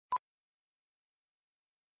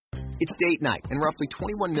It's date night, and roughly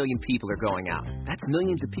 21 million people are going out. That's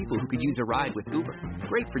millions of people who could use a ride with Uber.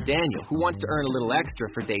 Great for Daniel, who wants to earn a little extra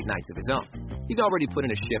for date nights of his own. He's already put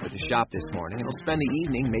in a shift at the shop this morning, and he'll spend the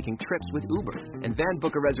evening making trips with Uber, and then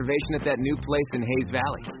book a reservation at that new place in Hayes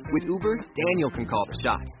Valley. With Uber, Daniel can call the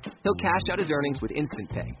shots. He'll cash out his earnings with Instant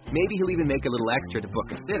Pay. Maybe he'll even make a little extra to book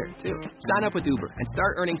a sitter, too. Sign up with Uber and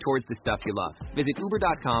start earning towards the stuff you love. Visit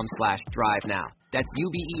uber.com/drive now. That's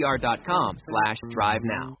uber.com/drive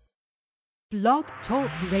now. Blog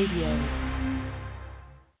Talk Radio.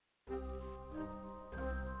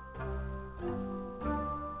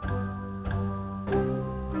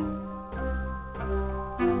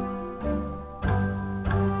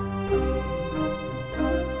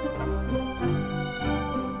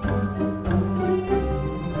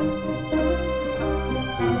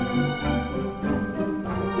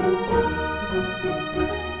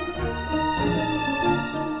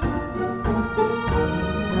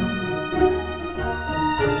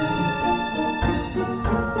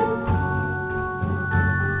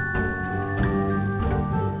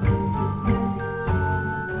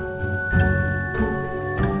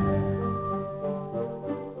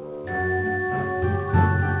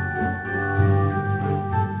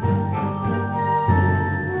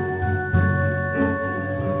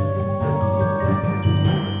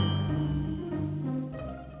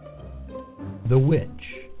 The Witch,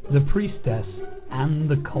 the Priestess, and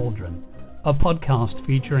the Cauldron, a podcast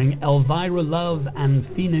featuring Elvyra Love and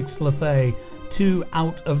Phoenix LeFae, two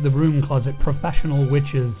out-of-the-broom closet professional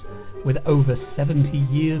witches with over 70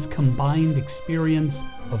 years combined experience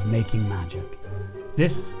of making magic.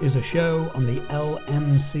 This is a show on the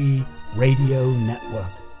LMC Radio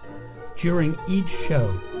Network. During each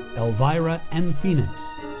show, Elvyra and Phoenix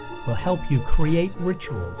will help you create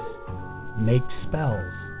rituals, make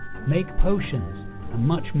spells, make potions, and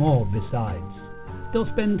much more besides. They'll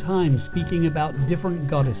spend time speaking about different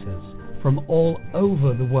goddesses from all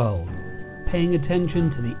over the world, paying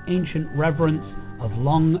attention to the ancient reverence of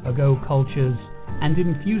long-ago cultures and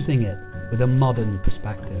infusing it with a modern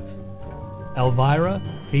perspective. Elvyra,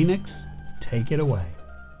 Phoenix, take it away.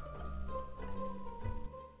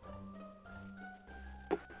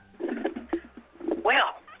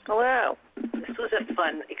 Well, hello. This was a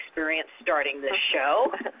fun experience starting this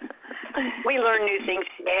show. We learn new things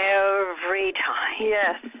every time.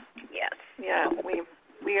 Yes. Yes. Yeah. We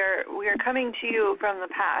are coming to you from the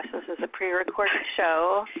past. This is a pre-recorded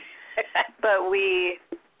show, but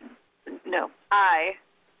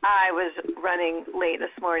I was running late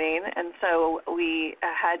this morning, and so we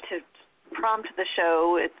had to prompt the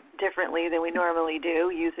show differently than we normally do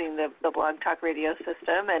using the BlogTalkRadio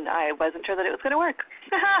system, and I wasn't sure that it was going to work,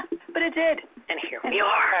 but it did. And here we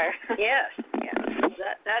are. Yes.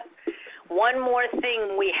 That one more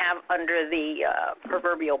thing we have under the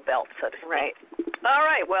proverbial belt, so to speak. Right. All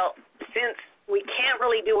right. Well, since we can't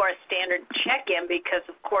really do our standard check-in because,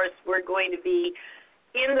 of course, we're going to be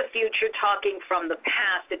in the future talking from the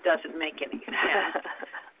past, it doesn't make any sense.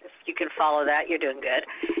 If you can follow that, you're doing good.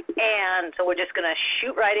 And so we're just going to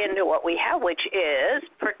shoot right into what we have, which is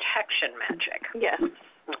protection magic. Yes.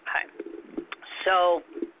 Okay. So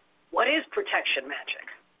what is protection magic?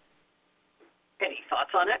 Any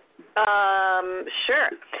thoughts on it? Sure.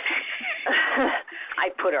 I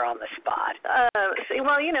put her on the spot.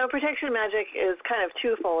 Well, protection magic is kind of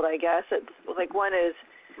twofold, I guess. It's like one is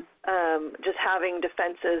just having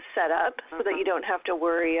defenses set up so that you don't have to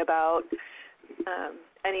worry about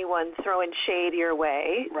anyone throwing shade your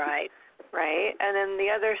way. Right. Right. And then the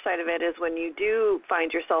other side of it is when you do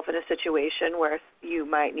find yourself in a situation where you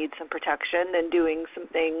might need some protection, then doing some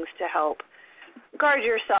things to help guard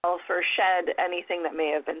yourself or shed anything that may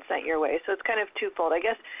have been sent your way. So it's kind of twofold. I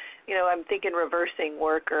guess, I'm thinking reversing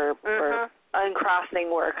work or uncrossing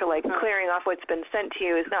work, or like clearing off what's been sent to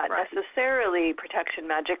you is not necessarily protection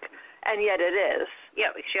magic, and yet it is.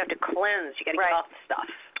 Yeah, because you have to cleanse. You got to get off the stuff.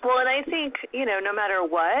 Well, and I think, no matter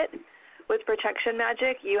what, with protection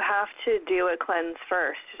magic, you have to do a cleanse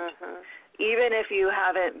first. Even if you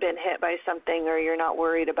haven't been hit by something or you're not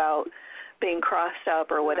worried about being crossed up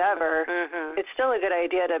or whatever, it's still a good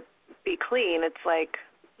idea to be clean. It's like,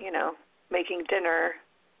 making dinner.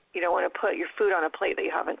 You don't want to put your food on a plate that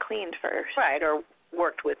you haven't cleaned first. Right, or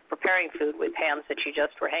worked with preparing food with pans that you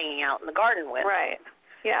just were hanging out in the garden with. Right.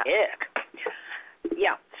 Yeah. Ick.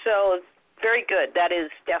 Yeah, so very good. That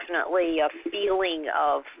is definitely a feeling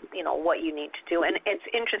of, what you need to do. And it's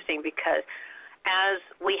interesting because, as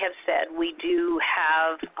we have said, we do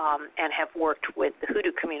have and have worked with the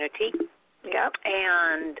hoodoo community. Yep.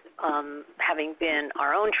 And having been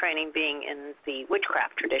our own training being in the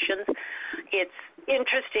witchcraft traditions, it's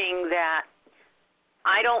interesting that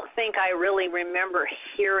I don't think I really remember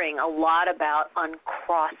hearing a lot about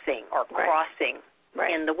uncrossing or crossing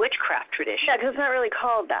in the witchcraft tradition. Yeah, because it's not really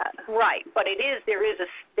called that. Right, but it is. There is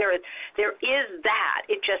that.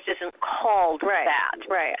 It just isn't called that.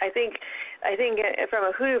 Right. I think from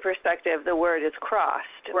a hoodoo perspective, the word is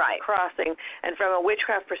crossed. Right. Crossing, and from a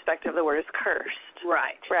witchcraft perspective, the word is cursed.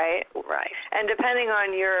 Right. Right. Right. And depending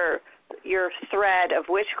on your thread of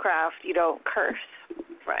witchcraft, you don't curse.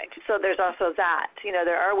 Right. So there's also that.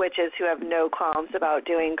 There are witches who have no qualms about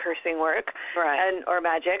doing cursing work, or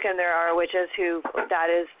magic, and there are witches who that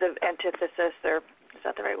is the antithesis, or is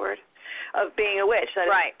that the right word, of being a witch.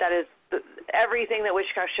 That is everything that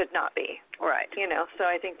witchcraft should not be. Right. So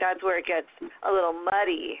I think that's where it gets a little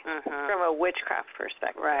muddy from a witchcraft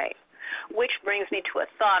perspective. Right. Which brings me to a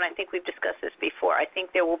thought. I think we've discussed this before. I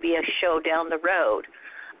think there will be a show down the road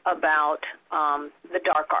about the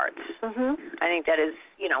dark arts. I think that is,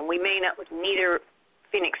 we may not, neither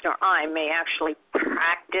Phoenix nor I may actually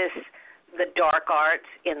practice the dark arts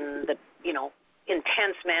in the,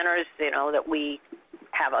 intense manners, that we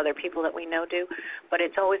have other people that we know do, but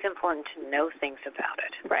it's always important to know things about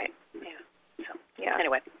it. Right. Yeah. So,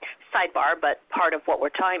 anyway, sidebar, but part of what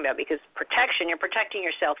we're talking about, because protection, you're protecting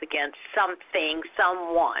yourself against something,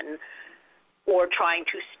 someone, or trying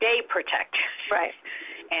to stay protected. Right.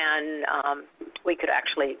 And we could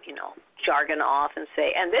actually, jargon off and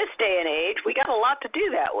say, and this day and age, we got a lot to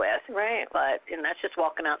do that with. Right. But, and that's just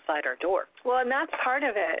walking outside our door. Well, and that's part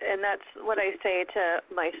of it. And that's what I say to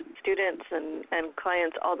my students and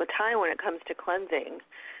clients all the time when it comes to cleansing.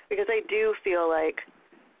 Because I do feel like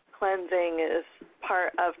cleansing is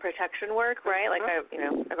part of protection work, right? Like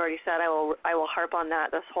I've already said, I will harp on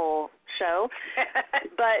that this whole show.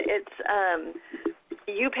 But it's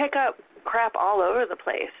you pick up crap all over the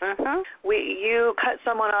place. You cut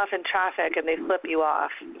someone off in traffic and they flip you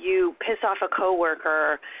off. You piss off a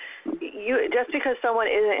coworker. Just because someone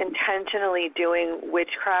isn't intentionally doing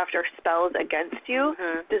witchcraft or spells against you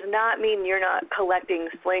does not mean you're not collecting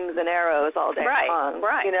slings and arrows all day long.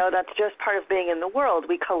 Right. That's just part of being in the world.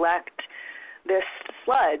 We collect this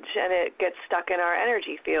sludge and it gets stuck in our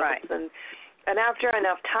energy fields. Right. And after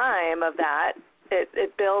enough time of that,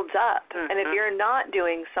 it builds up. And if you're not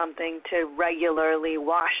doing something to regularly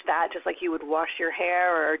wash that, just like you would wash your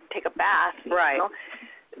hair or take a bath,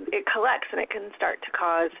 it collects and it can start to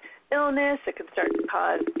cause illness. It can start to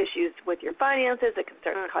cause issues with your finances. It can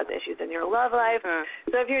start to cause issues in your love life.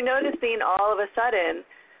 So if you're noticing all of a sudden,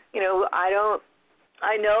 I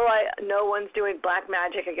know no one's doing black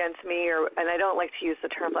magic against me, and I don't like to use the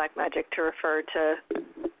term black magic to refer to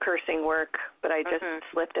cursing work, but I just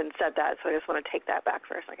slipped and said that, so I just want to take that back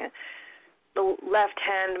for a second. The left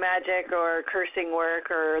hand magic or cursing work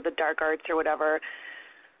or the dark arts or whatever,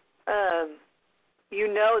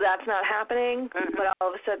 that's not happening, but all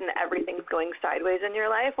of a sudden everything's going sideways in your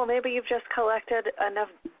life. Well, maybe you've just collected enough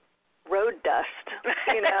road dust,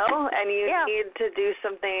 and you need to do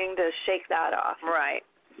something to shake that off. Right.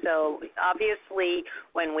 So obviously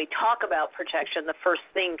when we talk about protection, the first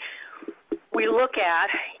thing we look at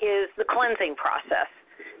is the cleansing process.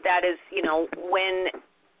 That is, when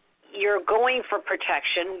you're going for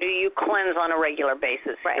protection, do you cleanse on a regular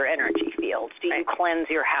basis your energy fields? Do you cleanse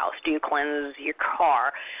your house? Do you cleanse your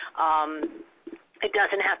car? It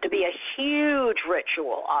doesn't have to be a huge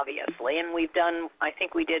ritual, obviously, and I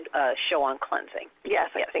think we did a show on cleansing.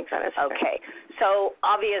 Yes, I think that is okay. So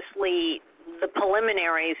obviously the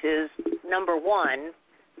preliminaries is, number one,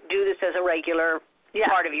 do this as a regular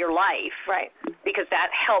part of your life, because that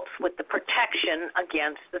helps with the protection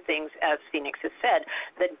against the things, as Phoenix has said,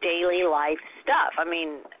 the daily life stuff. I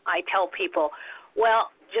mean, I tell people,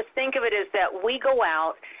 well, just think of it as that we go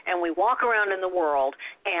out and we walk around in the world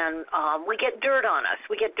and we get dirt on us.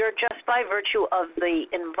 We get dirt just by virtue of the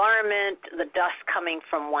environment, the dust coming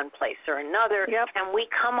from one place or another. And we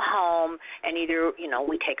come home and either,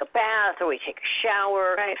 we take a bath or we take a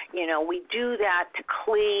shower. We do that to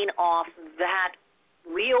clean off that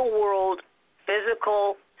real world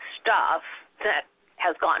physical stuff that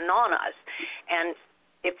has gotten on us. And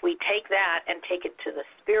if we take that and take it to the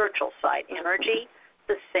spiritual side, energy,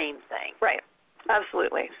 the same thing. Right.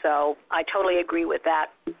 Absolutely. So I totally agree with that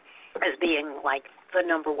as being like the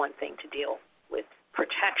number one thing to deal with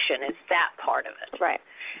protection is that part of it. Right.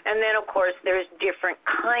 And then, of course, there's different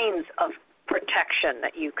kinds of protection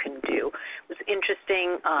that you can do. It was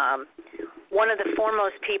interesting. One of the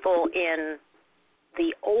foremost people in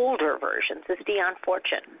the older versions is Dion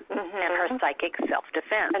Fortune and her Psychic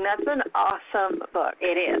Self-Defense. And that's an awesome book.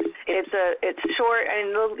 It is. It's short,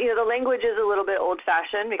 and the language is a little bit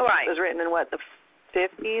old-fashioned because it was written in, the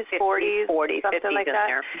 50s, 40s, something 50s like that.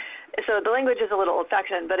 there. so the language is a little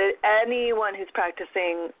old-fashioned, but anyone who's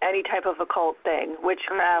practicing any type of occult thing,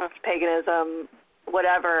 witchcraft, paganism,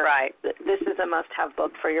 whatever, right, this is a must-have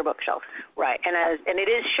book for your bookshelf. Right, and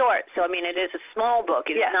it is short, so I mean it is a small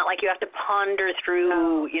book. It's not like you have to ponder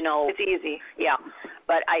through, It's easy. Yeah,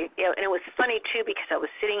 but and it was funny too because I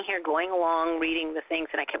was sitting here going along reading the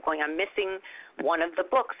things, and I kept going, I'm missing one of the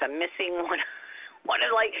books. I'm missing one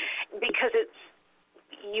of because it's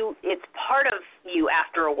part of you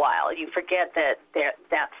after a while. You forget that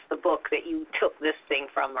that's the book that you took this thing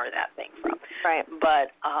from or that thing from. Right.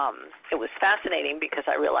 But it was fascinating because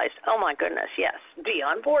I realized, oh my goodness, yes,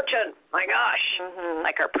 Dion Fortune, my gosh,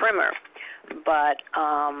 like our primer. But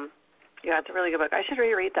yeah, it's a really good book. I should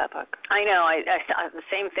reread that book. I know. I thought the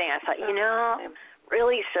same thing. I thought,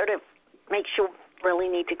 really sort of makes you really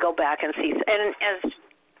need to go back and see. And as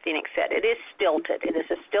Phoenix said, it is stilted. It is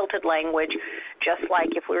a stilted language, just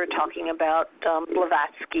like if we were talking about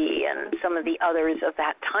Blavatsky and some of the others of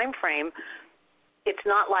that time frame. It's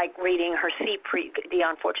not like reading her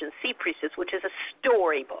Dion Fortune's Sea Priestess, which is a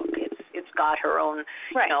storybook. It's got her own,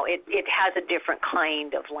 it has a different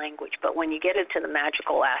kind of language. But when you get into the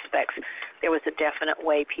magical aspects, there was a definite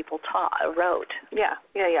way people wrote. Yeah.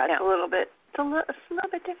 It's a little bit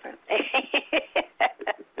different.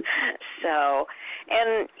 So,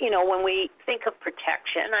 and, when we think of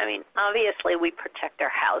protection, I mean, obviously we protect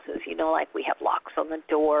our houses, like we have locks on the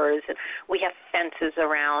doors and we have fences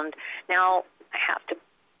around. Now, I have to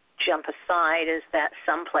jump aside is that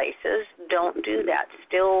some places don't do that,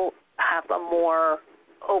 still have a more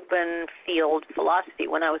open field philosophy.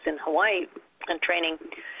 When I was in Hawaii and training,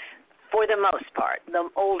 for the most part, the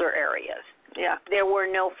older areas, there were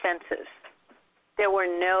no fences. There were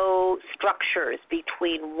no structures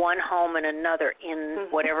between one home and another in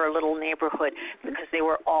whatever little neighborhood because they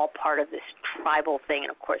were all part of this tribal thing.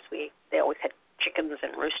 And, of course, they always had chickens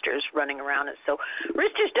and roosters running around. And so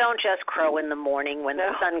roosters don't just crow in the morning when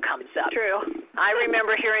the sun comes up. True. I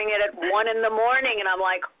remember hearing it at 1 in the morning, and I'm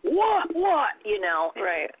like, what?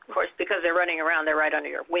 Right. Of course, because they're running around, they're right under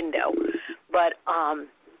your window. But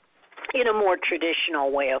in a more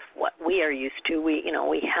traditional way of what we are used to, we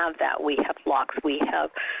have that. We have locks. We have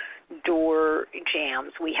door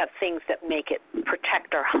jams. We have things that make it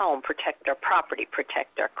protect our home, protect our property,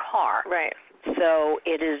 protect our car. Right. So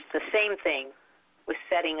it is the same thing with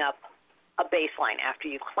setting up a baseline after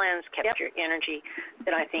you cleanse, kept your energy,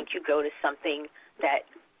 then I think you go to something that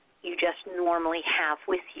you just normally have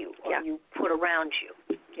with you or you put around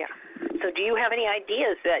you. Yeah. So do you have any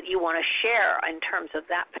ideas that you want to share in terms of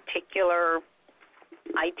that particular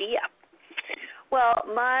idea? Well,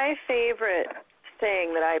 my favorite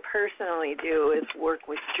thing that I personally do is work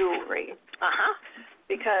with jewelry.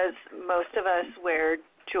 Because most of us wear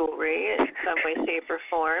jewelry in some way, shape, or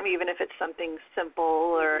form, even if it's something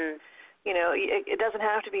simple or, it doesn't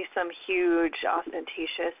have to be some huge,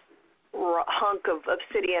 ostentatious hunk of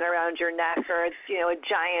obsidian around your neck or, a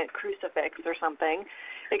giant crucifix or something.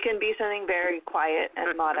 It can be something very quiet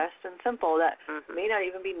and modest and simple that may not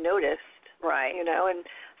even be noticed. Right. And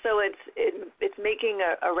so it's making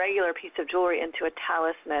a regular piece of jewelry into a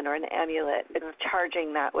talisman or an amulet. It's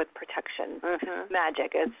charging that with protection,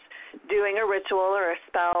 magic. It's doing a ritual or a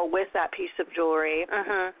spell with that piece of jewelry,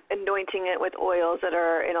 anointing it with oils that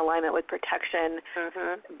are in alignment with protection,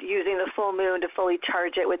 using the full moon to fully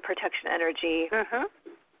charge it with protection energy,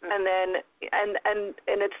 and then and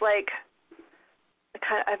it's like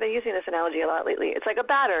I've been using this analogy a lot lately. It's like a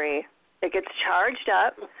battery. It gets charged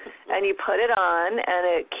up, and you put it on, and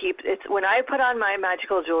when I put on my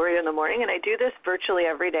magical jewelry in the morning, and I do this virtually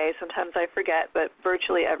every day. Sometimes I forget, but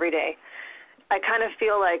virtually every day, I kind of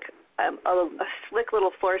feel like a slick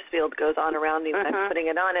little force field goes on around me when I'm putting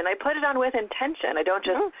it on, and I put it on with intention. I don't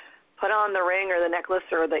just put on the ring or the necklace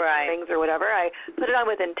or the rings or whatever. I put it on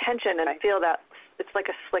with intention, and I feel that it's like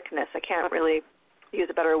a slickness. I can't really use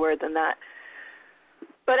a better word than that.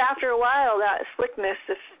 But after a while, that slickness,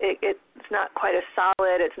 it's not quite as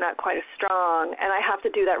solid, it's not quite as strong, and I have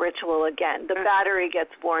to do that ritual again. The battery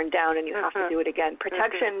gets worn down, and you have to do it again.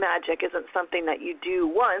 Protection magic isn't something that you do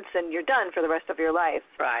once and you're done for the rest of your life.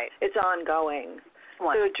 Right. It's ongoing.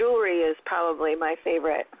 So jewelry is probably my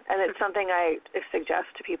favorite, and it's something I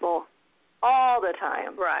suggest to people all the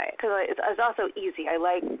time. Right. Because it's also easy. I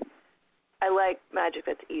like magic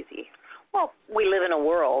that's easy. Well, we live in a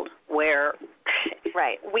world where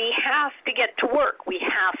we have to get to work. We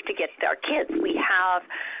have to get to our kids. We have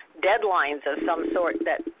deadlines of some sort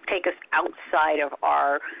that take us outside of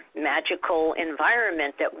our magical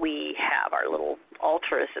environment that we have, our little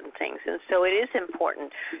altars and things. And so it is important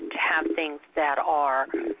to have things that are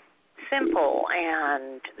simple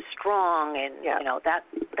and strong and,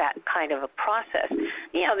 that kind of a process.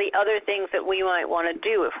 The other things that we might want to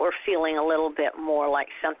do if we're feeling a little bit more like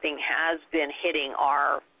something has been hitting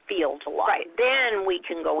our field a lot, then we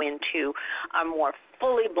can go into a more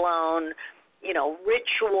fully blown,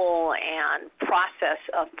 ritual and process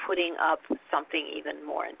of putting up something even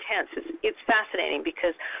more intense. It's fascinating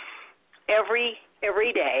because every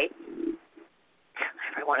day,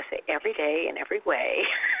 I want to say every day in every way,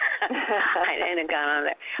 and gone on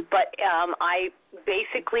there. But I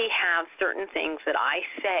basically have certain things that I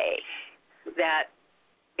say that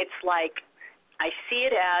it's like I see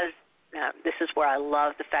it as, this is where I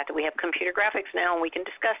love the fact that we have computer graphics now and we can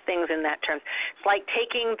discuss things in that terms. It's like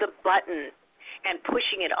taking the button and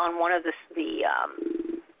pushing it on one of the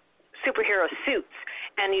superhero suits,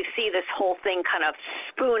 and you see this whole thing kind of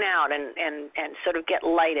spoon out and sort of get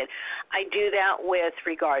lighted. I do that with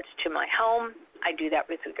regards to my home. I do that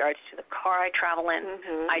with regards to the car I travel in.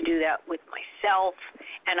 Mm-hmm. I do that with myself,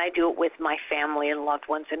 and I do it with my family and loved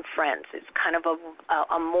ones and friends. It's kind of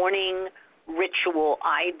a morning ritual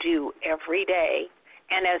I do every day.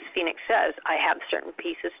 And as Phoenix says, I have certain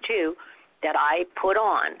pieces, too, that I put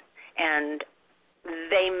on, and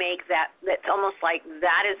they make that's almost like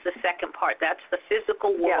that is the second part. That's the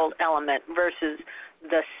physical world element versus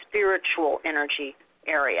the spiritual energy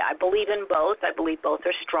area. I believe in both. I believe both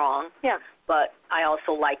are strong. Yeah. But I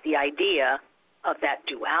also like the idea of that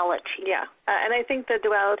duality. Yeah. And I think the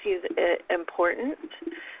duality is important,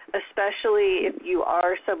 especially if you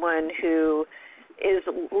are someone who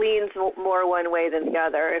leans more one way than the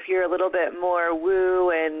other. If you're a little bit more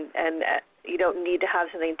woo and you don't need to have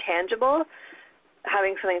something tangible,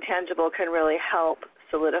 having something tangible can really help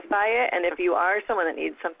solidify it. And if you are someone that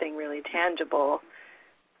needs something really tangible,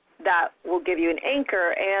 that will give you an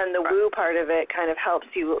anchor, and the woo part of it kind of helps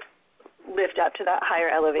you lift up to that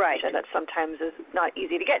higher elevation that sometimes is not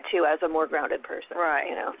easy to get to as a more grounded person.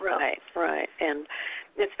 Right, right. And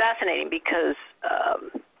it's fascinating because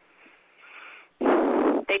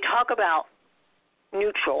they talk about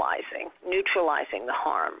neutralizing the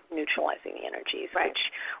harm, neutralizing the energies, which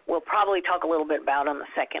we'll probably talk a little bit about on the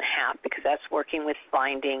second half, because that's working with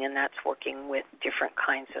binding and that's working with different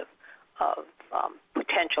kinds of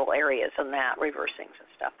potential areas and that, reversing's and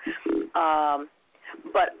stuff.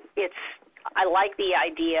 But I like the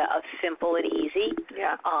idea of simple and easy.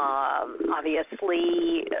 Yeah.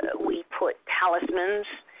 Obviously, we put talismans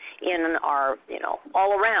in our,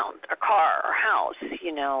 all around our car, our house,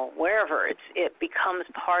 wherever. It becomes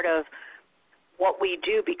part of what we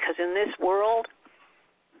do, because in this world,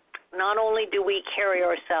 not only do we carry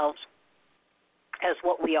ourselves as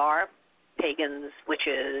what we are, pagans,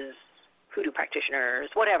 witches, hoodoo practitioners,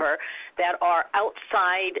 whatever, that are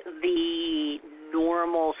outside the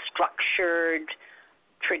normal structured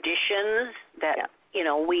traditions that,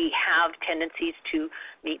 we have tendencies to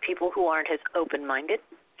meet people who aren't as open-minded.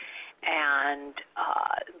 And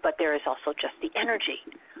but there is also just the energy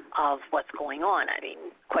of what's going on. I mean,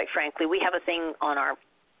 quite frankly, we have a thing on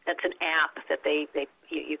that's an app that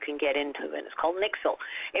you can get into, and it's called Nixle.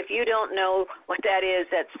 If you don't know what that is,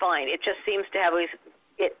 that's fine. It just seems to have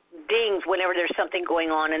it dings whenever there's something going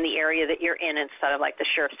on in the area that you're in, instead of like the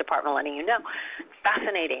sheriff's department letting you know. It's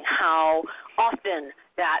fascinating how often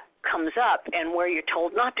that comes up, and where you're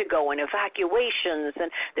told not to go, and evacuations. And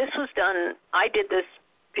this was done, I did this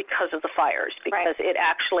because of the fires, because it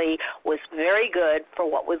actually was very good for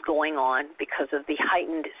what was going on because of the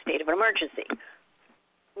heightened state of emergency.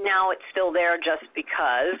 Now it's still there just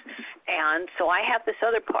because, and so I have this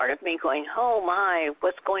other part of me going, oh my,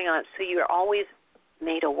 what's going on? So you're always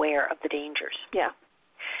made aware of the dangers. Yeah.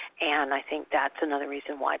 And I think that's another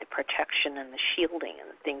reason why the protection and the shielding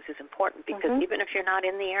and things is important, because even if you're not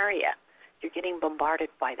in the area, you're getting bombarded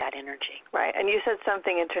by that energy. Right. And you said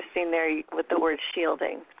something interesting there with the word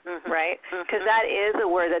shielding, right? Because that is a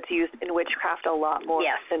word that's used in witchcraft a lot more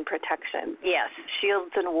than protection. Yes. Shields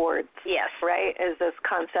and wards. Yes. Right? Is this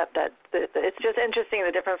concept that it's just interesting,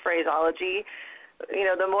 the different phraseology.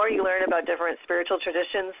 The more you learn about different spiritual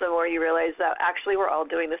traditions, the more you realize that actually we're all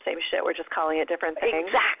doing the same shit. We're just calling it different things.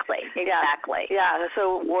 Exactly. Yeah.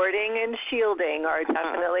 So warding and shielding are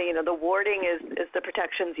definitely, the warding is the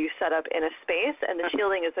protections you set up in a space, and the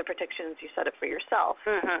shielding is the protections you set up for yourself.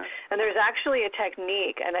 And there's actually a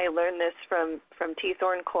technique, and I learned this from T.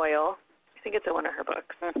 Thorne Coyle. I think it's in one of her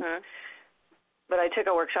books. But I took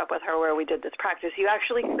a workshop with her where we did this practice. You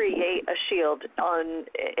actually create a shield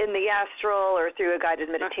in the astral or through a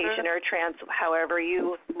guided meditation or a trance, however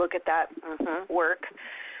you look at that work.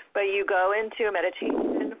 But you go into a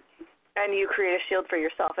meditation and you create a shield for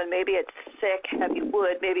yourself. And maybe it's thick, heavy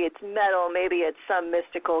wood, maybe it's metal, maybe it's some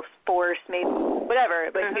mystical force, maybe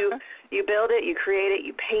whatever. But you build it, you create it,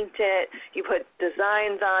 you paint it, you put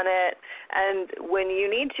designs on it, and when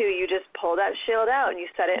you need to, you just pull that shield out and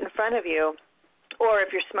you set it in front of you. Or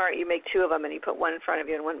if you're smart, you make two of them and you put one in front of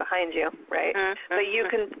you and one behind you, right? But you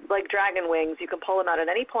can, like dragon wings, you can pull them out at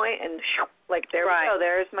any point and like there we go,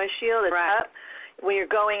 there's my shield, it's up. When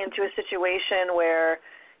you're going into a situation where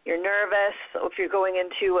you're nervous, if you're going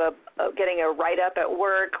into getting a write-up at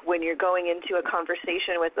work, when you're going into a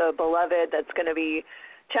conversation with a beloved that's going to be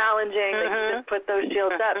challenging, like you just put those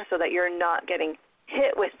shields up so that you're not getting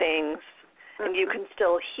hit with things and you can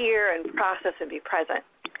still hear and process and be present.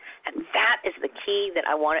 And that is the key that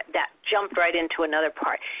that jumped right into another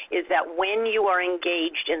part, is that when you are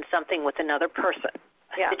engaged in something with another person,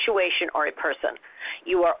 a situation or a person,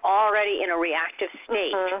 you are already in a reactive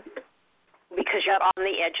state because you're on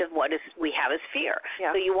the edge of what we have as fear.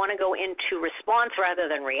 So you want to go into response rather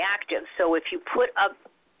than reactive. So if you put up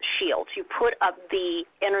shields, you put up the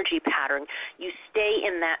energy pattern, you stay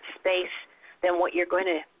in that space, then what you're going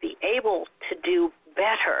to be able to do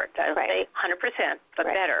better, I don't say 100%, but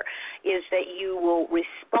better, is that you will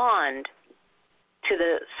respond to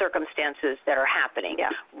the circumstances that are happening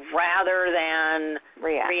rather than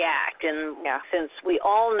react. And since we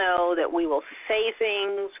all know that we will say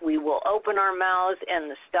things, we will open our mouths, and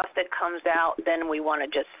the stuff that comes out, then we want to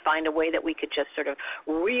just find a way that we could just sort of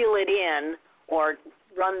reel it in or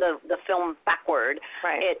run the film backward.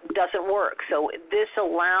 It doesn't work. So this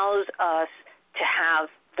allows us to have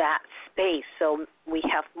that space, so we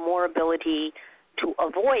have more ability to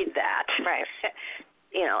avoid that,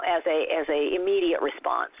 as a immediate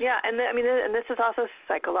response. And this is also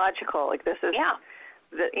psychological. Like this is,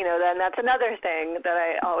 then that's another thing that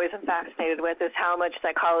I always am fascinated with, is how much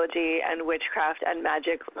psychology and witchcraft and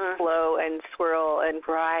magic flow and swirl and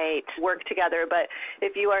work together. But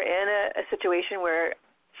if you are in a situation where,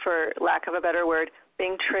 for lack of a better word,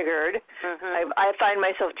 being triggered. I find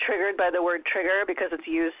myself triggered by the word trigger because it's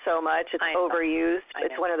used so much. It's overused.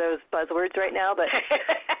 It's one of those buzzwords right now. But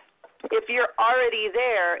if you're already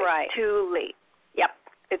there, it's too late.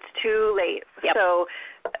 It's too late. So,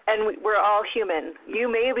 and we're all human. You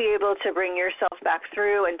may be able to bring yourself back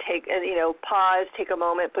through and pause, take a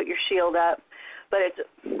moment, put your shield up. But it's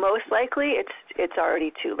most likely it's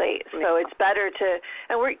already too late. So it's better to,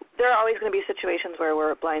 and there are always going to be situations where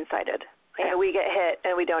we're blindsided. And we get hit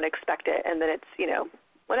and we don't expect it, and then it's,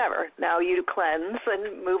 whatever. Now you cleanse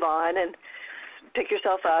and move on and pick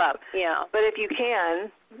yourself up. But if you can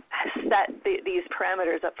set these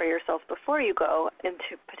parameters up for yourself before you go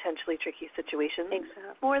into potentially tricky situations,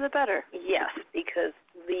 more the better. Yes, because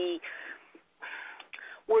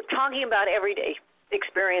we're talking about everyday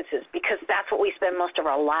experiences, because that's what we spend most of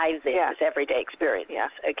our lives in, is everyday experiences.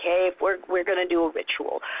 Okay, if we're going to do a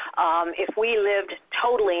ritual, if we lived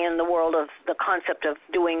totally in the world of the concept of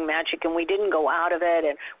doing magic and we didn't go out of it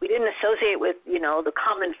and we didn't associate with the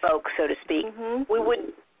common folk, so to speak, we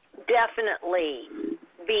would definitely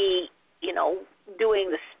be doing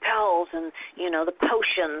the spells and the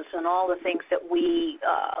potions and all the things that we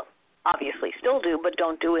obviously still do but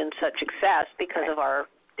don't do in such excess because of our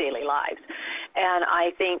daily lives. And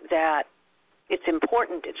I think that it's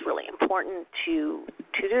important, it's really important to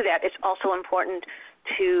do that. It's also important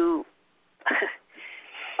to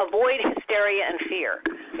avoid hysteria and fear.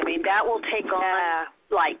 I mean, that will take on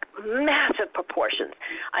like massive proportions.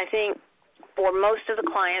 I think for most of the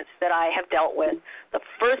clients that I have dealt with, the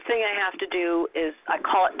first thing I have to do is, I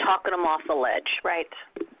call it talking them off the ledge.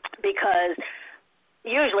 Because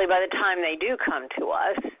usually by the time they do come to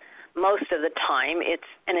us, most of the time it's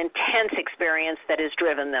an intense experience that has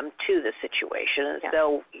driven them to the situation.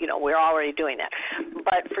 So, we're already doing that.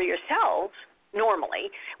 But for yourselves, normally,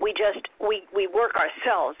 we work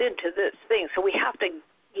ourselves into this thing. So we have to,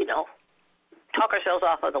 talk ourselves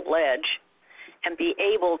off of the ledge and be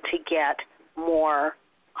able to get more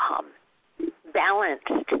balanced,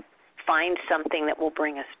 find something that will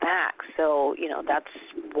bring us back. So, that's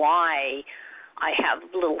why I have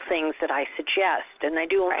little things that I suggest, and I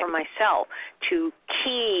do them for myself to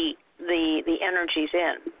key the energies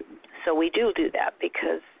in. So we do that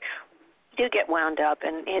because you do get wound up,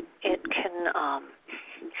 and it can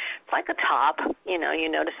it's like a top. You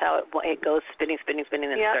notice how it goes spinning, and then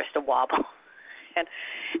it starts to wobble.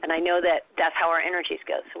 And I know that's how our energies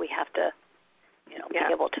go. So we have to be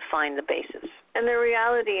able to find the basis. And the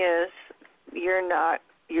reality is,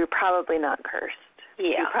 you're probably not cursed.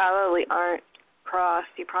 You probably aren't crossed.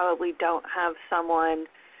 You probably don't have someone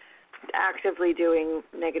actively doing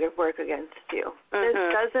negative work against you.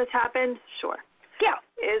 Does this happen? Sure.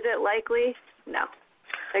 Is it likely? No.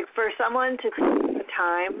 Like, for someone to take the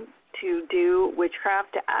time to do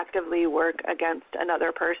witchcraft to actively work against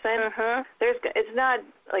another person, it's not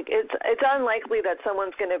like it's unlikely that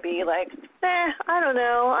someone's going to be like, I don't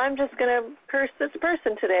know, I'm just going to curse this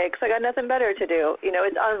person today because I got nothing better to do. You know,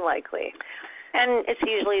 it's unlikely. And it's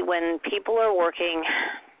usually when people are working,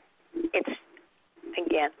 it's,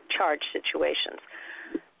 again, charged situations.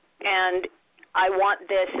 And I want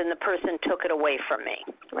this, and the person took it away from me.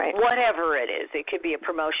 Right. Whatever it is. It could be a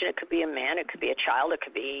promotion. It could be a man. It could be a child. It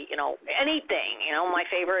could be, anything. My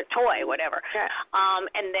favorite toy, whatever. Yeah.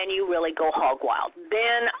 And then you really go hog wild.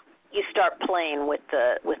 Then you start playing with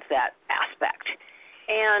that aspect.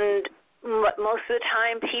 And most of the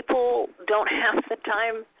time, people don't have the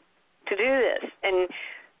time to do this. And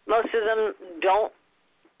most of them don't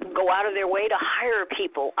go out of their way to hire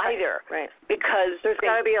people either. Right. Because there's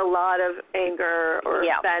got to be a lot of anger or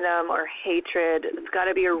venom or hatred. It's got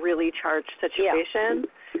to be a really charged situation.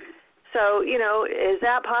 Yeah. So, is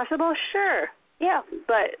that possible? Sure. Yeah.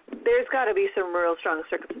 But there's got to be some real strong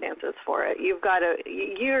circumstances for it. You're going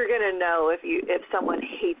to know if someone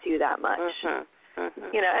hates you that much.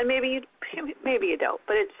 And maybe you don't,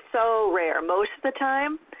 but it's so rare. Most of the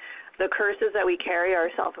time, the curses that we carry are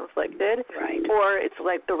self-inflicted, right? Or it's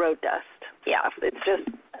like the road dust. Yeah, it's just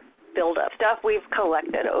build up stuff we've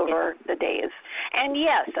collected over the days. And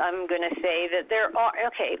yes, I'm going to say that there are.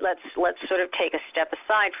 Okay, let's sort of take a step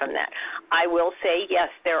aside from that. I will say yes,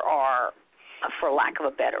 there are, for lack of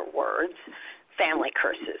a better words, family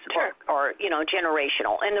curses, sure, or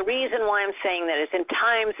generational. And the reason why I'm saying that is in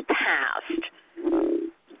times past,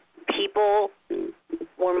 people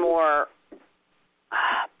were more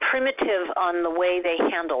primitive on the way they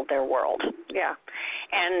handled their world. Yeah.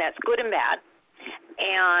 And that's good and bad.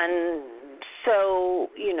 And so,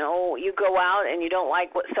 you go out and you don't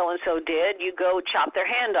like what so-and-so did, you go chop their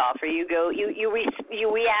hand off, or you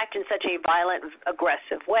react in such a violent,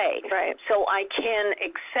 aggressive way. Right. So I can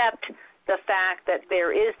accept the fact that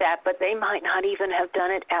there is that, but they might not even have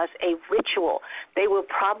done it as a ritual. They will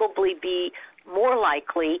probably be more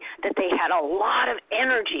likely that they had a lot of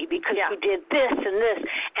energy because you did this and this,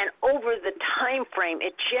 and over the time frame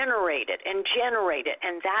it generated, and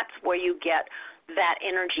that's where you get that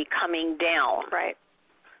energy coming down. Right.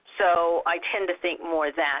 So I tend to think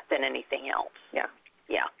more that than anything else. Yeah.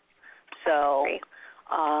 Yeah. So,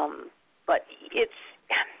 but it's,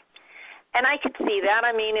 and I could see that.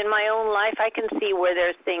 I mean, in my own life, I can see where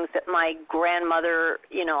there's things that my grandmother,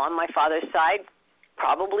 on my father's side,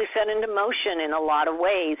 probably set into motion in a lot of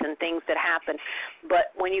ways, and things that happen.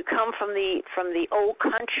 But when you come from the old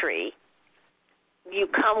country, you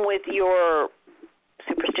come with your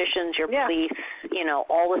superstitions, your beliefs,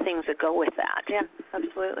 all the things that go with that. Yeah,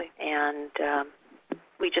 absolutely. And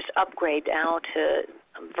we just upgrade now to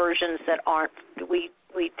versions that aren't. We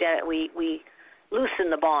loosen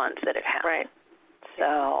the bonds that have happened. Right.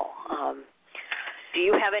 So. Do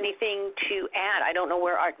you have anything to add? I don't know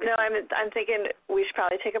where our... No, I'm thinking we should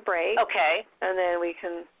probably take a break. Okay. And then we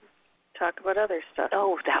can talk about other stuff.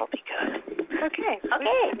 Oh, that'll be good. Okay.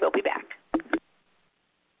 We'll be back.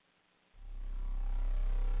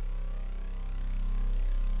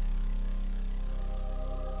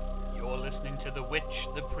 You're listening to The Witch,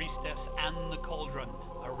 the Priestess, and the Cauldron,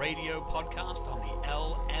 a radio podcast on the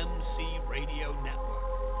LMC Radio Network.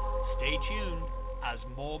 Stay tuned, as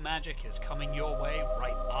more magic is coming your way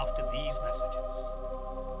right after these messages.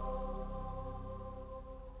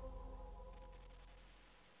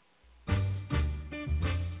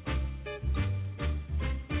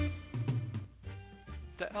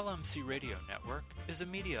 The LMC Radio Network is a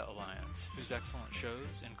media alliance whose excellent shows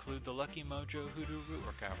include the Lucky Mojo Hoodoo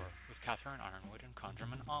Rootwork Hour with Catherine Ironwood and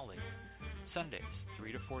Conjurman Ollie, Sundays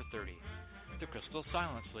 3 to 4:30, the Crystal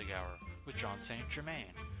Silence League Hour with John St.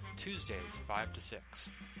 Germain, Tuesdays 5 to 6,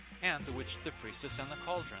 and The Witch, the Priestess, and the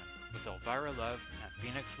Cauldron with Elvyra Love and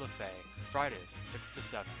Phoenix LeFae, Fridays 6 to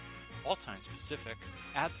 7, all times Pacific,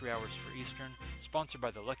 at 3 hours for Eastern, sponsored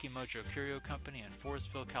by the Lucky Mojo Curio Company in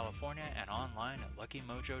Forestville, California, and online at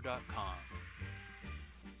luckymojo.com.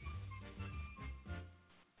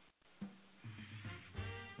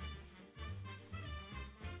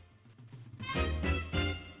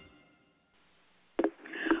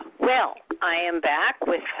 Well, I am back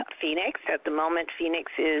with Phoenix. At the moment,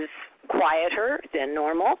 Phoenix is quieter than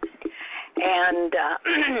normal. And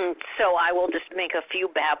so I will just make a few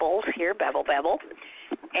babbles here, babble,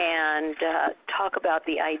 and talk about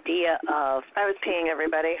the idea of... I was peeing,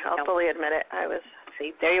 everybody. I'll fully admit it. I was...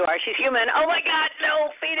 See, there you are. She's human. Oh, my God. No,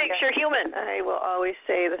 Phoenix, you're human. I will always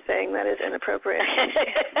say the thing that is inappropriate.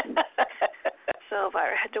 So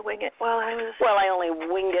Elvyra had to wing it while I was... Well, I only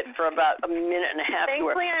winged it for about a minute and a half.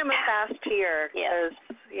 Thankfully, I'm a fast peer because,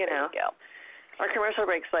 you know. There you go. Our commercial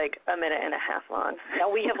break's like a minute and a half long. Now,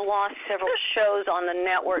 we have lost several shows on the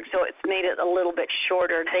network, so it's made it a little bit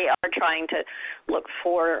shorter. They are trying to look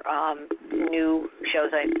for new shows.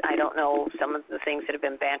 I don't know some of the things that have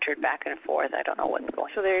been bantered back and forth. I don't know what's going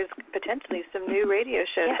on. So there's potentially some new radio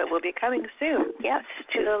shows that will be coming soon. Yes.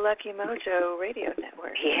 To the Lucky Mojo Radio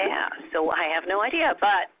Network. Yeah. So I have no idea.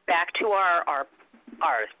 But back to ours.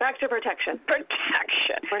 Back to protection.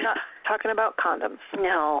 Protection. We're not talking about condoms.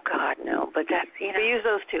 No, God, no. But that's, you know. We use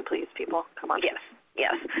those too, please, people. Come on. Yes.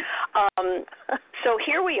 Yes. So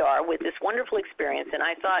here we are with this wonderful experience, and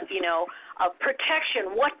I thought, you know,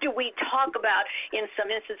 protection, what do we talk about in some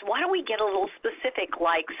instances? Why don't we get a little specific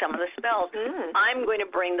like some of the spells? I'm going to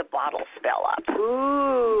bring the bottle spell up.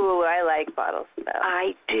 Ooh, I like bottle spell.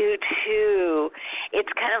 I do too. It's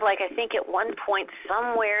kind of like, I think at one point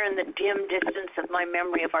somewhere in the dim distance of my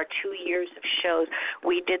memory of our 2 years of shows,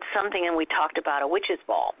 we did something and we talked about a witch's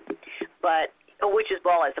ball. But a witch's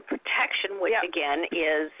ball as a protection, which again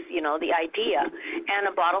is, you know, the idea, and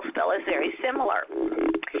a bottle spell is very similar.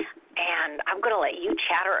 And I'm going to let you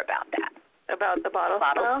chatter about that. About the bottle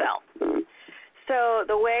spell? So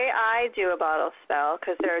the way I do a bottle spell,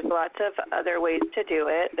 because there's lots of other ways to do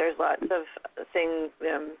it. There's lots of things.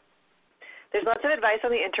 There's lots of advice on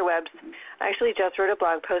the interwebs. I actually just wrote a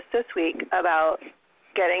blog post this week about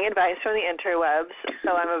getting advice from the interwebs,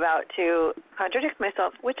 so I'm about to contradict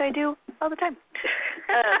myself, which I do all the time.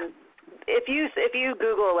 If you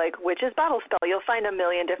Google like witch's bottle spell, you'll find a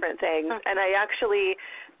million different things. And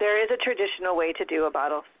there is a traditional way to do a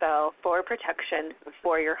bottle spell for protection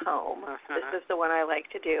for your home. This is the one I like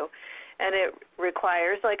to do, and it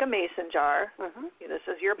requires like a mason jar. This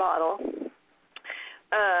is your bottle.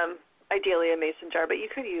 Ideally a mason jar, but you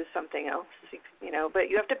could use something else. You know, but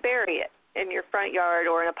you have to bury it in your front yard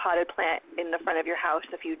or in a potted plant in the front of your house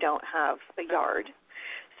if you don't have a yard.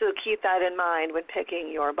 So keep that in mind when picking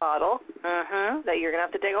your bottle, that you're going to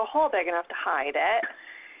have to dig a hole big enough to hide it.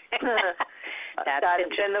 That's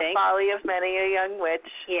been the folly of many a young witch.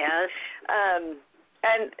 Yes.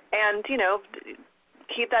 And you know,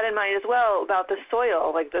 keep that in mind as well about the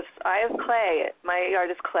soil. Like this, I have clay. My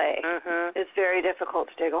yard is clay. It's very difficult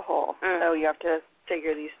to dig a hole. So you have to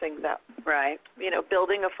figure these things out. Right. You know,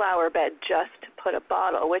 building a flower bed just to put a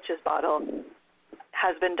bottle, a witch's bottle,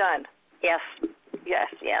 has been done. Yes. Yes.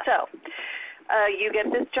 So you get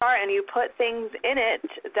this jar and you put things in it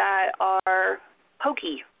that are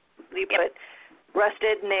pokey. You put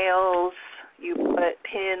rusted nails, you put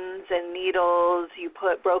pins and needles, you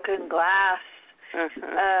put broken glass.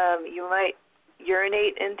 You might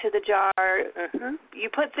urinate into the jar. You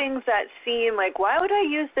put things that seem like, why would I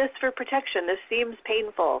use this for protection? This seems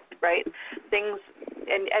painful, right? Things,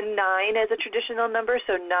 and 9 is a traditional number,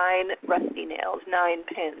 so 9 rusty nails, 9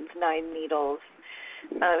 pins, 9 needles.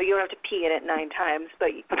 You don't have to pee in it 9 times,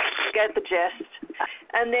 but you get the gist.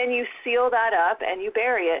 And then you seal that up and you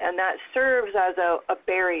bury it, and that serves as a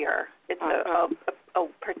barrier. It's a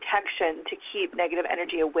protection to keep negative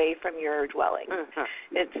energy away from your dwelling.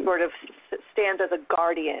 It sort of stands as a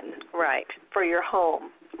guardian, right, for your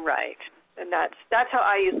home, right. And that's how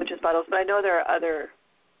I use witch's bottles. But I know there are other.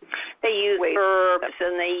 They use herbs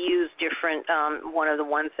and they use different. One of the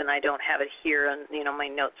ones, and I don't have it here, and you know my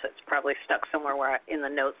notes. It's probably stuck somewhere in the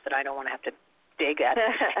notes that I don't want to have to dig at.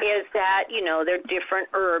 Is that they're different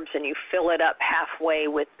herbs, and you fill it up halfway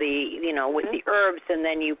with the the herbs, and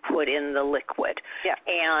then you put in the liquid. Yeah.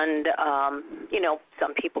 And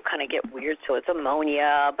some people kind of get weird, so it's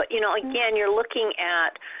ammonia. But again, you're looking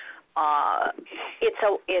at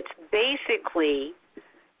it's basically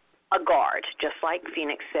a guard, just like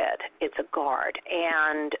Phoenix said. It's a guard.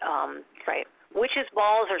 And right. Witches'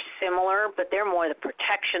 balls are similar, but they're more the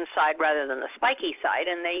protection side rather than the spiky side,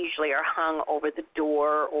 and they usually are hung over the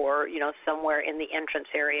door or, somewhere in the entrance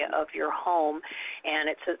area of your home. And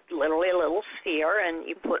it's literally a little sphere, and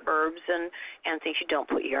you put herbs and things. You don't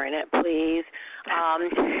put urine in it, please.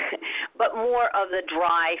 But more of the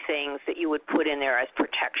dry things that you would put in there as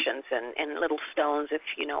protections and little stones if,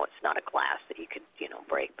 it's not a glass that you could,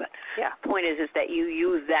 break. But the point is that you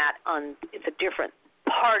use that it's a different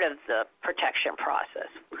part of the protection process.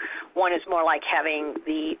 One is more like having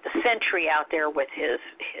the sentry out there with his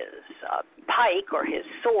pike or his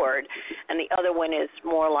sword, and the other one is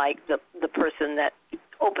more like the person that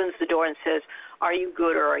opens the door and says, are you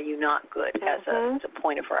good or are you not good, as a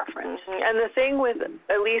point of reference. And the thing with,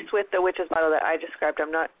 at least with the witch's bottle that I described,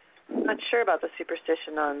 I'm not sure about the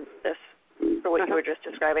superstition on this for what you were just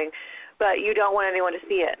describing, but you don't want anyone to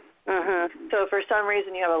see it. So if for some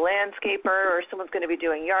reason you have a landscaper or someone's going to be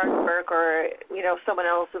doing yard work or, someone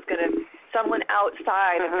else is going to someone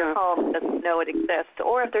outside of your home doesn't know it exists,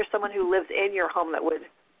 or if there's someone who lives in your home that would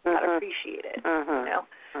not appreciate it, you know,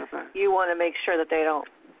 you want to make sure that they don't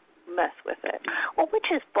mess with it. Well,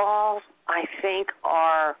 witches' balls, I think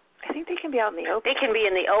they can be out in the open. They can be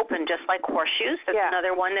in the open, just like horseshoes. That's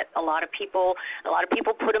another one that a lot of people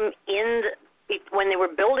put them in when they were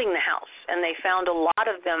building the house, and they found a lot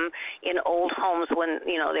of them in old homes when,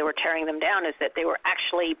 you know, they were tearing them down, is that they were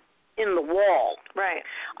actually in the wall. Right.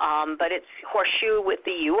 But it's horseshoe with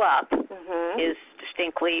the U up is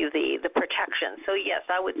distinctly the protection. So, yes,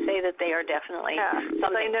 I would say that they are definitely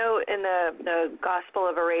something. I know in the Gospel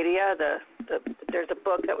of Aradia, there's a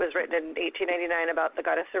book that was written in 1899 about the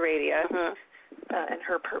goddess Aradia and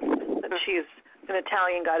her purpose. And she's an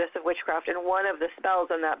Italian goddess of witchcraft, and one of the spells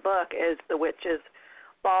in that book is the witch's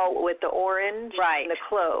ball with the orange and the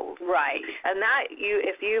clove. Right. And that,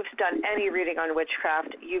 if you've done any reading on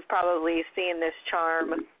witchcraft, you've probably seen this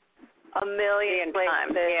charm a million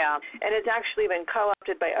times. Yeah. And it's actually been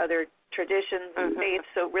co-opted by other traditions and faiths,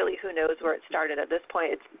 so really who knows where it started at this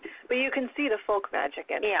point. But you can see the folk magic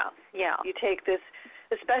in it. Yeah. You take this,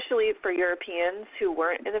 especially for Europeans who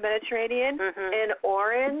weren't in the Mediterranean, in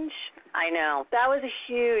orange. I know. That was a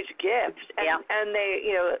huge gift. And they,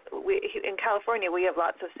 you know, in California, we have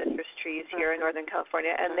lots of citrus trees here in Northern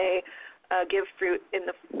California, and they give fruit in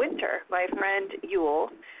the winter. My friend Yule,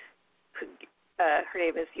 her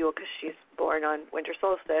name is Yule because she's born on winter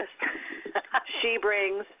solstice, she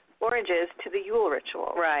brings oranges to the Yule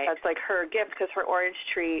ritual. Right. That's like her gift because her orange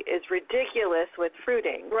tree is ridiculous with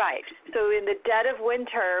fruiting. Right. So in the dead of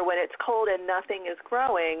winter, when it's cold and nothing is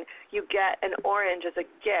growing, you get an orange as a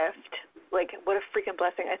gift. Like, what a freaking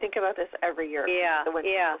blessing. I think about this every year. Yeah, What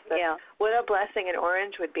a blessing an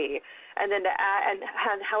orange would be. And then to add, and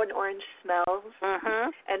how an orange smells,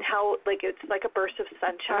 and how, like, it's like a burst of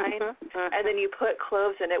sunshine. And then you put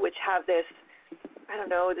cloves in it, which have this, I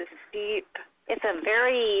don't know, this deep... It's a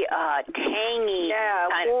very tangy,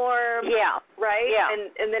 warm, right? Yeah.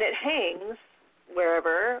 And then it hangs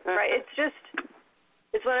wherever, right?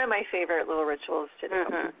 It's one of my favorite little rituals to do.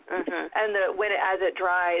 And as it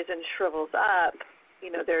dries and shrivels up,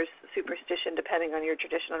 you know, there's superstition depending on your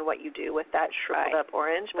tradition on what you do with that shriveled up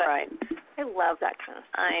orange. But I love that kind of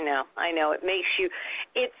stuff. I know. It makes you,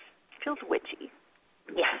 it feels witchy.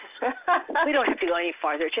 Yes. We don't have to go any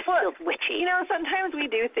farther. It just feels witchy. You know, sometimes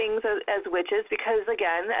we do things as witches because,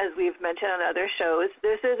 again, as we've mentioned on other shows,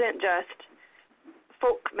 this isn't just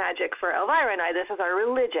folk magic for Elvyra and I. This is our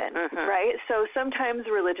religion, right? So sometimes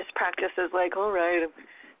religious practice is like, all right, I'm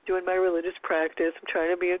doing my religious practice. I'm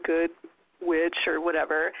trying to be a good witch or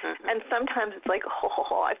whatever. And sometimes it's like,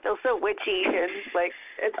 oh, I feel so witchy. And like,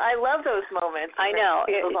 I love those moments. I know.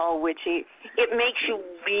 It feels all witchy. It makes you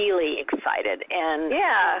really excited. And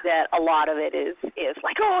that a lot of it is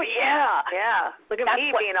like, oh, yeah. Yeah. Look at me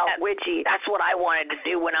being all witchy. That's what I wanted to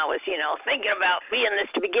do when I was, you know, thinking about being this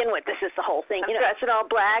to begin with. This is the whole thing. I'm dressing all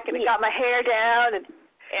black and I got my hair down and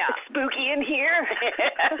it's spooky in here.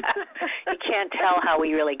 You can't tell how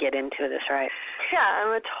we really get into this, right? Yeah,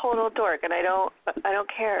 I'm a total dork, and I don't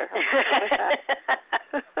care.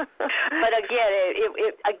 But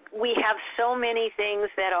again, we have so many things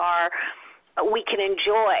that we can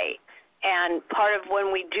enjoy, and part of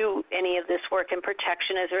when we do any of this work in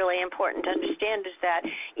protection is really important to understand is that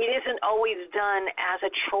it isn't always done as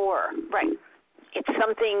a chore. Right. It's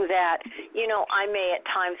something that, you know, I may at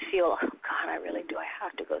times feel, oh, God, I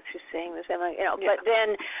have to go through saying this, you know, but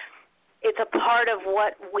then it's a part of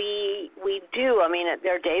what we do. I mean,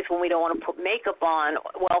 there are days when we don't want to put makeup on.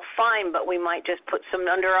 Well, fine, but we might just put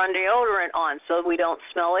some underarm deodorant on so we don't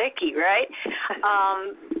smell icky, right?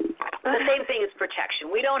 The same thing as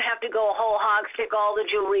protection. We don't have to go whole hog, stick all the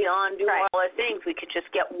jewelry on, do all the things. We could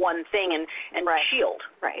just get one thing and shield.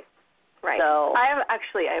 Right. Right. So, I have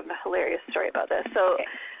a hilarious story about this. So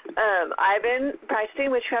I've been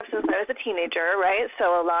practicing witchcraft since I was a teenager, right?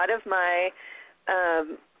 So a lot of my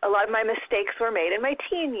mistakes were made in my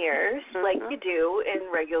teen years, like you do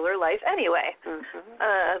in regular life anyway.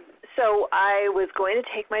 So I was going to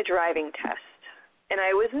take my driving test. And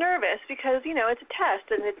I was nervous because, you know, it's a test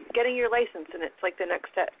and it's getting your license and it's like the next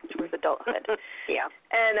step towards adulthood.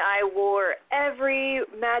 And I wore every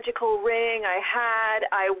magical ring I had.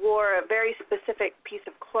 I wore a very specific piece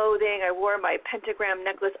of clothing. I wore my pentagram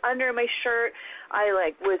necklace under my shirt. I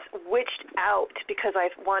was witched out because I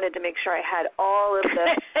wanted to make sure I had all of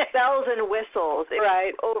the bells and whistles. It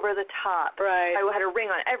was over the top. I had a ring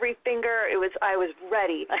on every finger. I was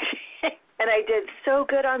ready. And I did so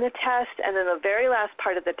good on the test, and then the very last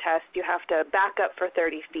part of the test, you have to back up for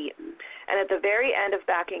 30 feet. And at the very end of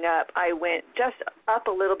backing up, I went just up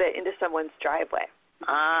a little bit into someone's driveway.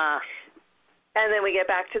 And then we get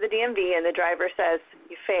back to the DMV, and the driver says,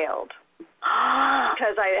 "You failed."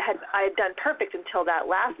 Because I had done perfect until that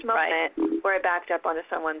last moment where I backed up onto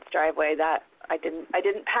someone's driveway that I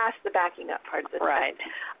didn't pass the backing up part of the test.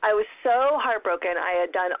 I was so heartbroken. I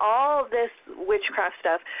had done all this witchcraft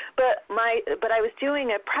stuff, but I was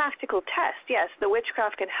doing a practical test. Yes, the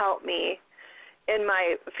witchcraft can help me in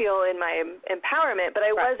my empowerment, but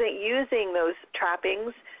I wasn't using those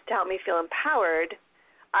trappings to help me feel empowered.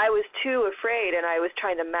 I was too afraid, and I was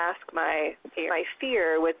trying to mask my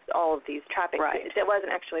fear with all of these trappings. It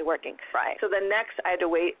wasn't actually working. So the next, I had to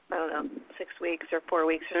wait, 6 weeks or 4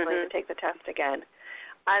 weeks or something to take the test again.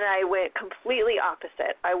 And I went completely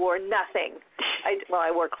opposite. I wore nothing.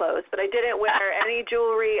 I wore clothes, but I didn't wear any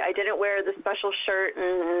jewelry. I didn't wear the special shirt.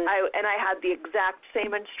 And I had the exact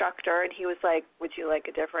same instructor, and he was like, "Would you like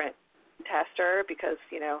a different tester? Because,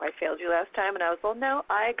 I failed you last time." And I was, "Well, no,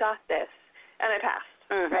 I got this." And I passed.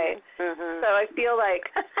 So I feel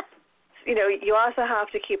like, you also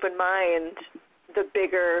have to keep in mind the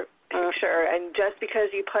bigger picture. And just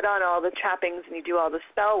because you put on all the trappings and you do all the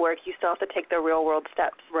spell work, you still have to take the real world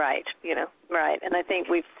steps. And I think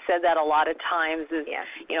we've said that a lot of times is,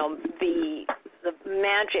 the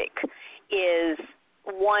magic is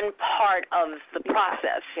one part of the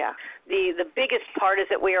process. The biggest part is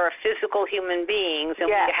that we are physical human beings, and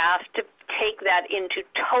we have to take that into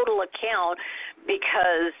total account,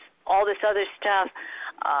 because all this other stuff,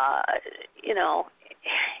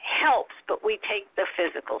 helps, but we take the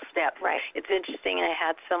physical step. It's interesting. I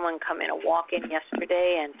had someone come in a walk-in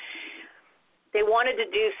yesterday, and they wanted to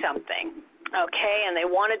do something. And they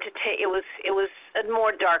wanted to take, it was a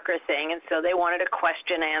more darker thing, and so they wanted a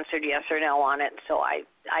question answered yes or no on it, and so I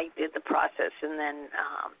did the process, and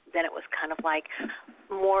then it was kind of like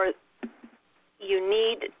more, you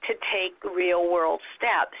need to take real world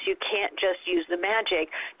steps. You can't just use the magic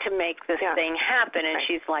to make this thing happen. And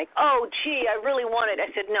she's like, "Oh, gee, I really want it."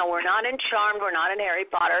 I said, "No, we're not in Charmed, we're not in Harry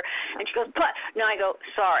Potter." And she goes, "But," no, I go,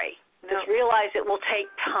 "Sorry, just realize it will take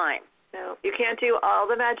time." No, you can't do all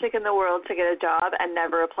the magic in the world to get a job and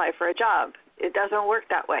never apply for a job. It doesn't work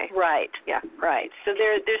that way. So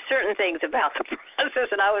there's certain things about the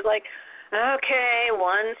process, and I was like, okay,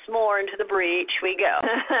 once more into the breach we go.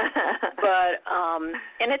 But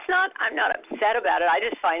and it's not, I'm not upset about it. I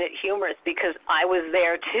just find it humorous because I was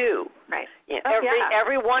there too.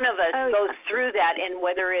 Every one of us goes through that, and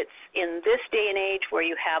whether it's in this day and age where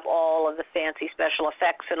you have all of the fancy special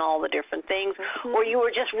effects and all the different things, or you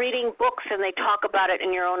were just reading books and they talk about it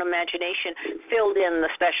in your own imagination, filled in the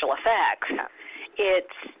special effects.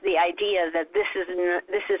 It's the idea that this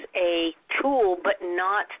is a tool, but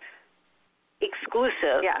not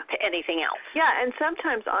exclusive to anything else. And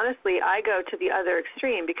sometimes, honestly, I go to the other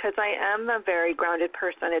extreme because I am a very grounded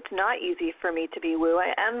person. It's not easy for me to be woo.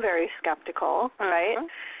 I am very skeptical, right?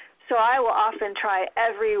 So I will often try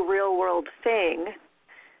every real-world thing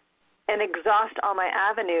and exhaust all my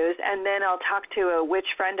avenues, and then I'll talk to a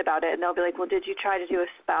witch friend about it, and they'll be like, "Well, did you try to do a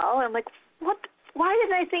spell?" I'm like, "What? Why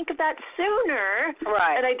didn't I think of that sooner?"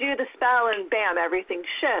 And I do the spell, and bam, everything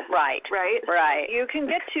shifts. Right. You can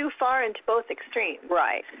get too far into both extremes.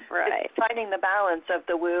 It's finding the balance of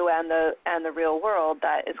the woo and the real world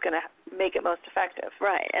that is going to make it most effective.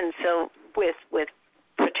 And so with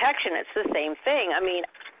protection, it's the same thing. I mean,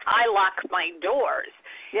 I lock my doors.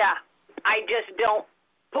 I just don't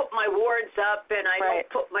put my wards up, and I don't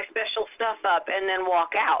put my special stuff up and then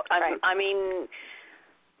walk out. I mean,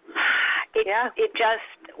 it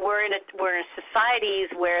just, we're in societies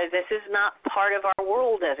where this is not part of our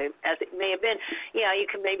world as it may have been. You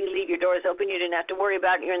can maybe leave your doors open. You didn't have to worry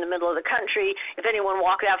about it. You're in the middle of the country. If anyone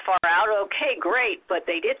walked that far out, okay, great, but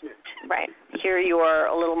they didn't. Here you are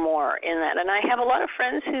a little more in that. And I have a lot of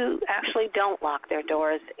friends who actually don't lock their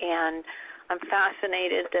doors, and I'm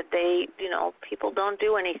fascinated that people don't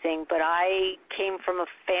do anything. But I came from a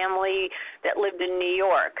family that lived in New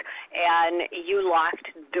York, and you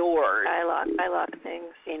locked doors. I lock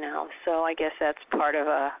things. So I guess that's part of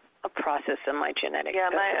a process in my genetics.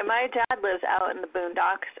 My dad lives out in the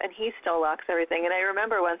boondocks, and he still locks everything. And I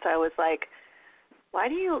remember once I was like, "Why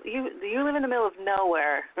do you live in the middle of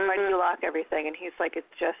nowhere? Why do you lock everything?" And he's like,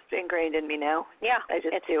 "It's just ingrained in me now. I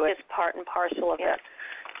just do it. It's part and parcel of it."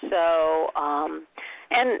 So,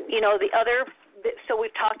 so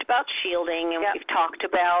we've talked about shielding, and we've talked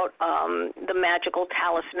about the magical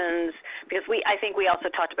talismans, because I think we also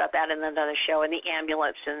talked about that in another show, and the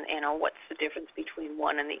amulets, and what's the difference between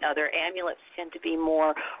one and the other. Amulets tend to be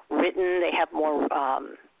more written. They have more,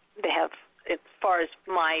 as far as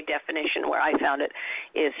my definition where I found it,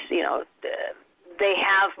 is, they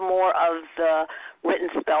have more of the written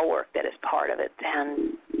spell work that is part of it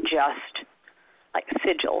than just like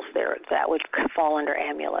sigils. That would fall under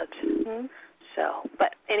amulets. Mm-hmm. So,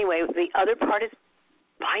 but anyway, the other part is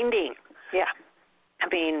binding. Yeah. I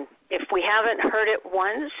mean, if we haven't heard it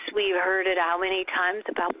once, we've heard it how many times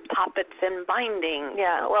about puppets and binding?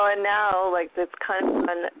 Yeah, well, and now, like, it's kind of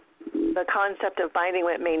the concept of binding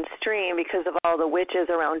went mainstream because of all the witches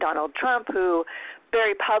around Donald Trump who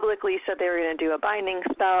very publicly said they were going to do a binding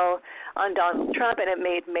spell on Donald Trump, and it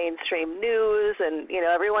made mainstream news. And, you know,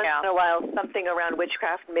 every once in a while, something around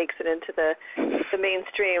witchcraft makes it into the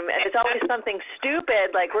mainstream. And it's always something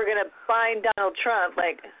stupid, like we're going to bind Donald Trump.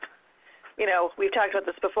 Like, you know, we've talked about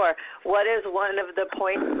this before. What is one of the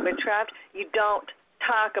points of witchcraft? You don't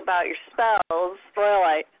talk about your spells. Well,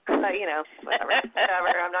 you know, whatever.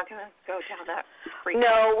 I'm not going to go down that.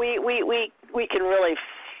 No, we can really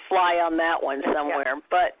fly on that one somewhere,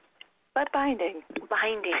 but binding.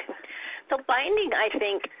 So binding, I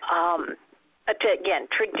think, again,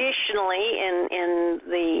 traditionally in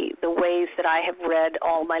the ways that I have read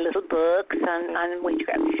all my little books on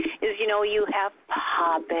witchcraft, is, you know, you have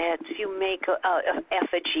puppets, you make a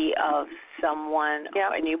effigy of someone,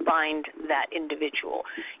 and you bind that individual.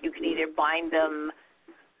 You can either bind them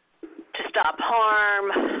to stop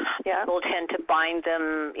harm. People tend to bind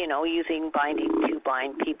them, you know, using binding to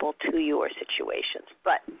bind people to your situations.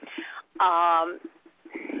 But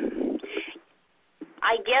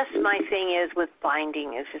I guess my thing is with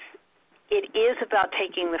binding is it is about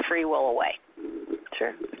taking the free will away.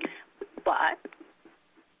 Sure. But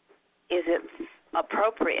is it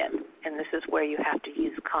appropriate? And this is where you have to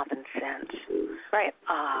use common sense. Right.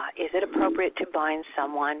 Is it appropriate to bind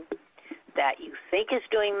someone that you think is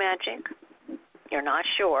doing magic, you're not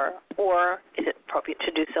sure, or is it appropriate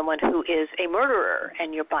to do someone who is a murderer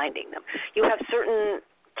and you're binding them? You have certain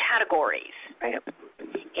categories. Right.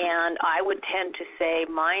 And I would tend to say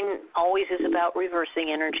mine always is about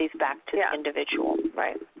reversing energies back to the individual.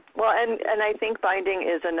 Right. Well, and I think binding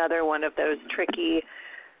is another one of those tricky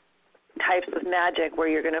types of magic where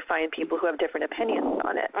you're going to find people who have different opinions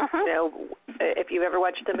on it. You know, if you've ever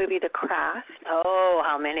watched the movie The Craft. Oh,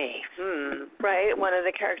 how many? Right? One of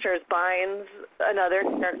the characters binds another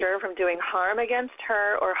character from doing harm against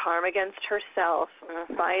her or harm against herself.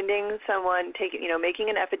 Binding someone, making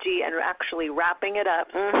an effigy and actually wrapping it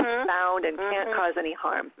up, bound and can't cause any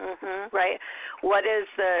harm. Right? What is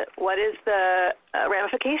the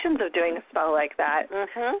ramifications of doing a spell like that?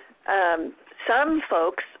 Some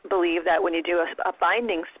folks believe that when you do a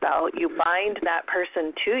binding spell, you bind that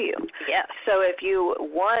person to you. Yes. So if you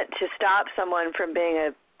want to stop someone from being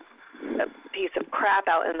a piece of crap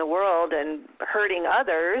out in the world and hurting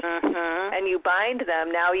others, and you bind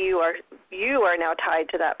them, now you are now tied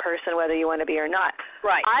to that person whether you want to be or not.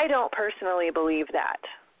 Right. I don't personally believe that.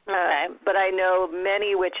 Okay. But I know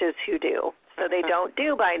many witches who do. So they don't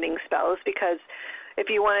do binding spells because if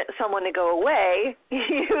you want someone to go away,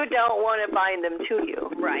 you don't want to bind them to you.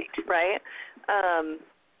 Right. Right?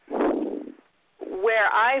 Where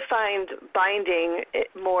I find binding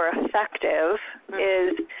more effective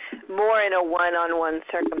is more in a one-on-one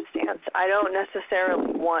circumstance. I don't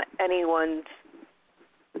necessarily want anyone's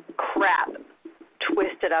crap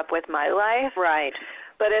twisted up with my life. Right.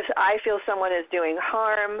 But if I feel someone is doing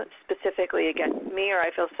harm specifically against me, or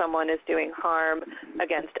I feel someone is doing harm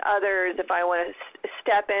against others, if I want to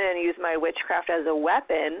step in and use my witchcraft as a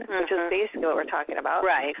weapon, which is basically what we're talking about,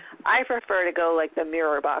 right, I prefer to go like the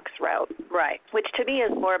mirror box route, right, which to me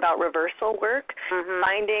is more about reversal work.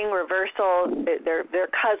 Binding, reversal,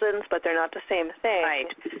 they're cousins, but they're not the same thing.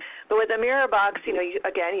 Right. But with a mirror box, you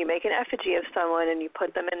make an effigy of someone and you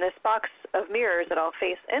put them in this box of mirrors that all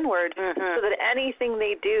face inward, so that anything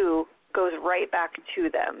they do goes right back to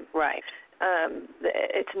them. Right.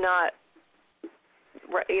 It's not,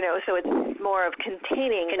 so it's more of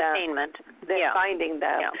containment than binding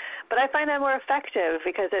them. Yeah. But I find that more effective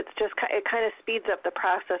because it kind of speeds up the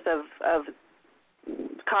process of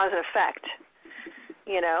cause and effect,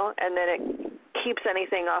 and then it keeps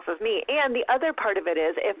anything off of me. And the other part of it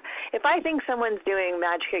is if I think someone's doing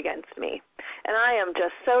magic against me and I am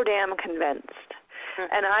just so damn convinced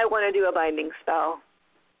and I want to do a binding spell,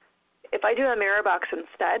 if I do a mirror box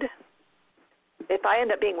instead, if I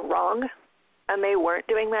end up being wrong and they weren't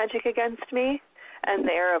doing magic against me and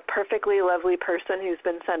they're a perfectly lovely person who's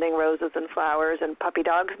been sending roses and flowers and puppy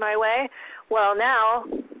dogs my way, well, now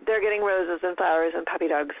they're getting roses and flowers and puppy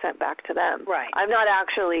dogs sent back to them. Right. I'm not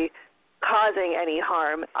actually causing any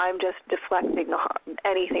harm. I'm just deflecting the harm,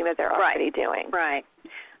 anything that they're already doing. Right.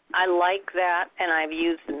 I like that, and I've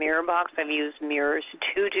used the mirror box. I've used mirrors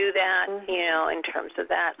to do that, in terms of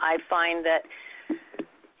that. I find that,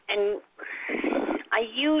 and I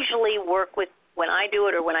usually work with when I do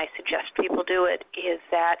it or when I suggest people do it is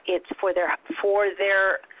that it's for their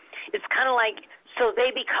it's kind of like so they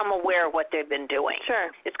become aware of what they've been doing.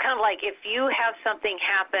 Sure. It's kind of like if you have something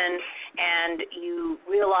happen and you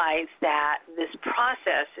realize that this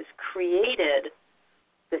process has created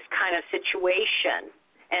this kind of situation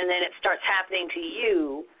and then it starts happening to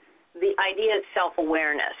you, the idea is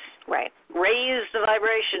self-awareness. Right. Raise the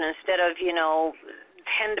vibration instead of,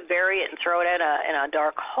 tend to bury it and throw it in a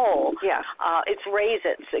dark hole. Yeah. It's raise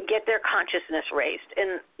it. So get their consciousness raised.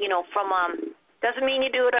 And, from doesn't mean you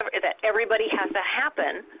do it that everybody has to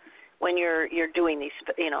happen when you're doing these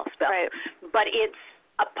spells. Right. But it's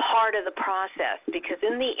a part of the process because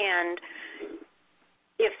in the end,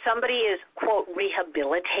 if somebody is quote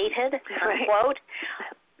rehabilitated unquote,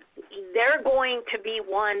 they're going to be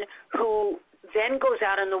one who then goes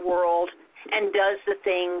out in the world and does the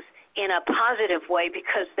things in a positive way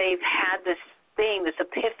because they've had this thing, this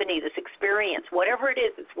epiphany, this experience, whatever it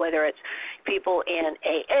is, whether it's people in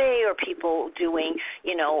AA or people doing,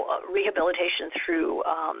 rehabilitation through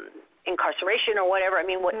incarceration or whatever. I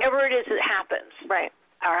mean, whatever it is that happens. Right.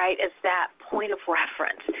 All right, is that point of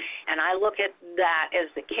reference. And I look at that as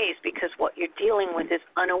the case because what you're dealing with is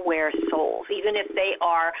unaware souls, even if they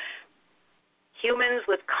are humans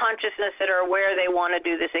with consciousness that are aware they want to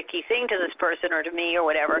do this icky thing to this person or to me or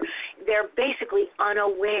whatever, they're basically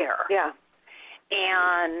unaware. Yeah.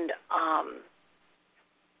 And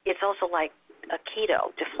it's also like a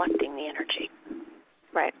keto, deflecting the energy.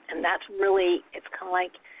 Right. And that's really, it's kind of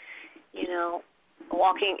like,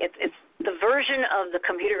 walking, it's the version of the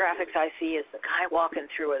computer graphics I see is the guy walking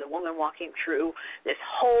through or the woman walking through this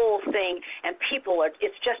whole thing, and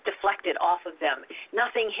it's just deflected off of them.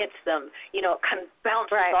 Nothing hits them. It kind of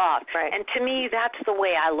bounces off. Right. And to me, that's the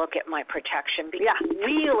way I look at my protection because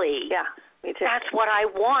really, me too. That's what I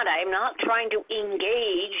want. I'm not trying to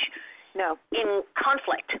engage in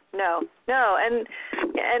conflict. No. And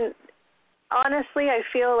honestly, I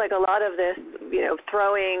feel like a lot of this,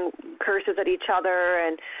 throwing curses at each other,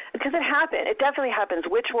 and because it definitely happens.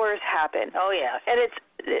 Witch wars happen. Oh, yes. And it's,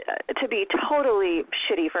 to be totally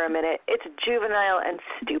shitty for a minute, it's juvenile and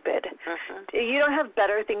stupid. You don't have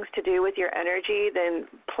better things to do with your energy than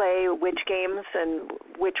play witch games and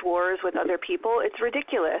witch wars with other people. It's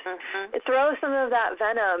ridiculous. Throw some of that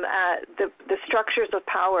venom at the structures of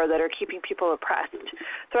power that are keeping people oppressed.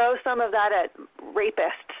 Throw some of that at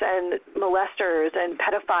rapists and molesters and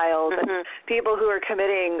pedophiles and people who are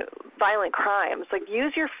committing violent crimes. Like,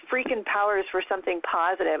 use your freaking powers for something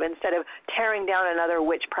positive instead of tearing down another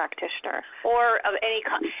witch practitioner. Or of any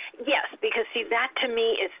kind. Yes, because, see, that to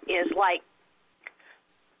me is like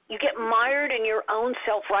you get mired in your own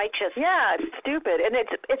self-righteousness. Yeah, it's stupid. And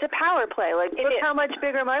it's a power play. Like, look how much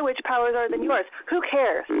bigger my witch powers are than yours. Who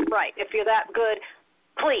cares? Right. If you're that good,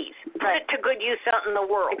 please put it to good use out in the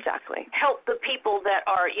world. Exactly. Help the people that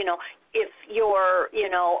are, if you're,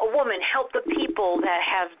 a woman, help the people that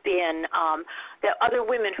have been, the other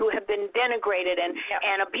women who have been denigrated and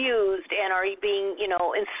abused and are being,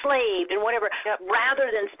 enslaved and whatever,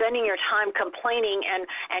 rather than spending your time complaining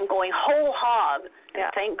and going whole hog.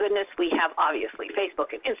 Thank goodness we have, obviously,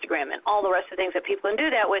 Facebook and Instagram and all the rest of the things that people can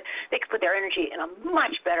do that with. They can put their energy in a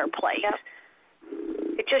much better place.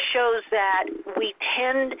 It just shows that we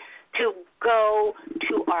tend to go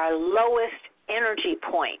to our lowest energy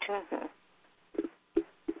point.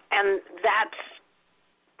 And that's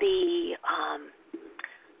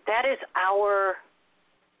that is our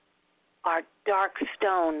dark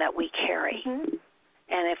stone that we carry.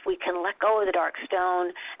 And if we can let go of the dark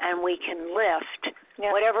stone and we can lift,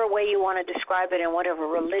 whatever way you want to describe it in whatever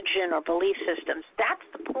religion or belief systems, that's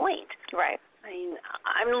the point. Right. I mean,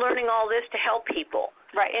 I'm learning all this to help people.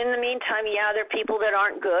 Right. In the meantime, there are people that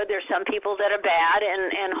aren't good. There's some people that are bad,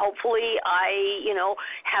 and hopefully I,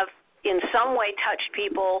 have in some way touched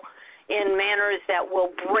people in manners that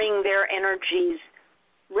will bring their energies,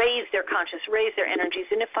 raise their conscious, raise their energies.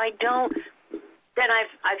 And if I don't, then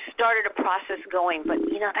I've started a process going. But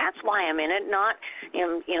that's why I'm in it. Not,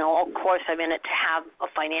 of course I'm in it to have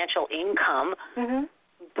a financial income,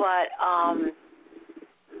 but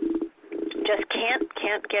just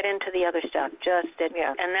can't get into the other stuff.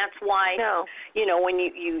 And that's why when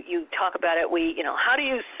you talk about it, how do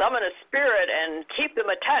you summon a spirit and keep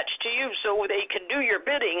them attached to you so they can do your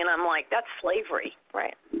bidding? And I'm like, that's slavery.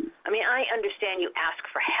 Right. I mean, I understand you ask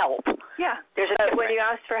for help. Yeah. When you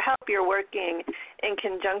ask for help, you're working in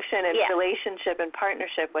conjunction and relationship and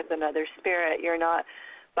partnership with another spirit. You're not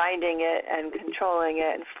binding it and controlling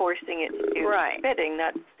it and forcing it to do bidding.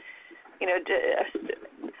 That's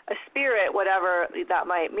a spirit, whatever that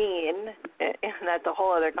might mean, and that's a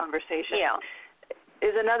whole other conversation.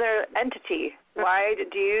 is another entity. Why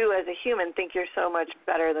do you, as a human, think you're so much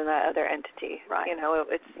better than that other entity? Right.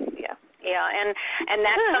 It's Yeah, and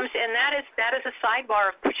that comes, and that is a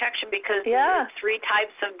sidebar of protection, because the 3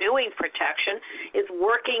 types of doing protection is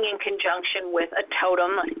working in conjunction with a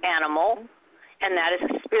totem animal, and that is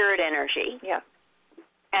a spirit energy. Yeah.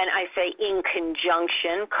 And I say in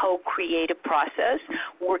conjunction, co-creative process,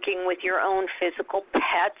 working with your own physical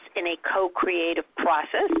pets in a co-creative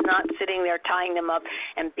process, not sitting there tying them up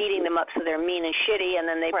and beating them up so they're mean and shitty and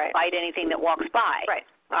then they bite anything that walks by. Right.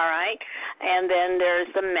 All right? And then there's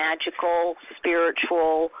the magical,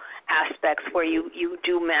 spiritual aspects where you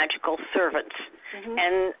do magical servants. Mm-hmm.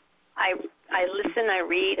 And I listen, I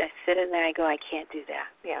read, I sit in there, I go, I can't do that.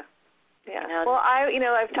 Yeah. Yeah. Well,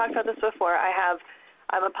 I've talked about this before.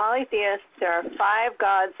 I'm a polytheist. There are 5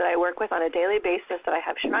 gods that I work with on a daily basis that I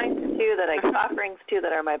have shrines to, that I give offerings to,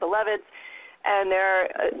 that are my beloveds. And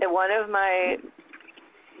one of my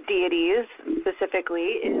deities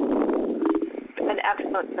specifically is an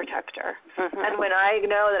excellent protector. Mm-hmm. And when I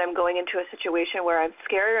know that I'm going into a situation where I'm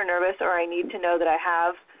scared or nervous, or I need to know that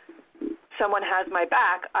someone has my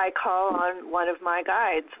back, I call on one of my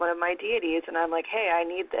guides, one of my deities, and I'm like, hey, I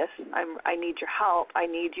need this. I need your help. I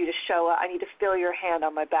need you to show up. I need to feel your hand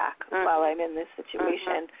on my back while I'm in this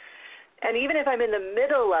situation. And even if I'm in the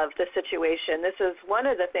middle of the situation, this is one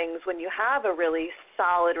of the things when you have a really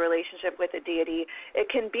solid relationship with a deity, it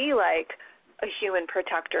can be like a human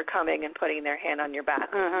protector coming and putting their hand on your back.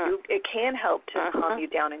 It can help to calm you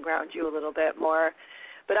down and ground you a little bit more.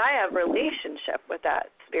 But I have relationship with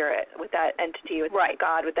that spirit, with that entity, with that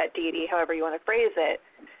God, with that deity, however you want to phrase it.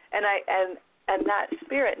 And that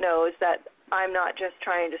spirit knows that I'm not just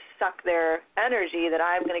trying to suck their energy, that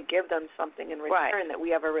I'm going to give them something in return, that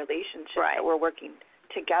we have a relationship, that we're working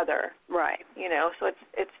together. Right. So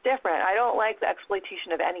it's different. I don't like the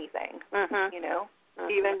exploitation of anything,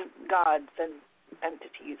 even gods and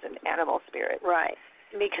entities and animal spirits. Right.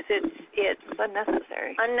 Because it's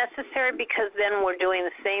unnecessary. Unnecessary because then we're doing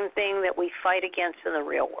the same thing that we fight against in the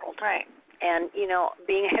real world. Right. And,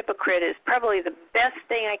 being a hypocrite is probably the best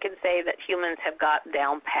thing I can say that humans have got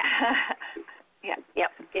down pat. Yeah.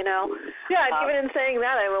 Yep. Yeah, and even in saying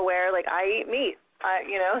that, I'm aware, I eat meat.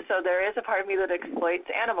 So there is a part of me that exploits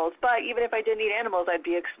animals. But even if I didn't eat animals, I'd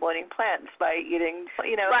be exploiting plants by eating,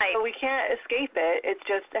 Right. So we can't escape it. It's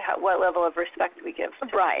just what level of respect we give.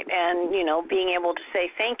 Right. And, being able to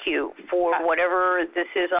say thank you for whatever this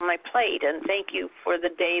is on my plate, and thank you for the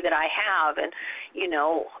day that I have, and,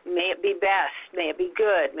 may it be best, may it be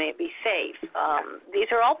good, may it be safe. These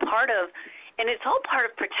are all part of, and it's all part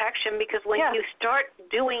of protection, because when you start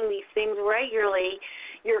doing these things regularly,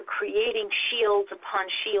 you're creating shields upon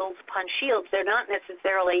shields upon shields. They're not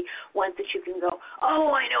necessarily ones that you can go,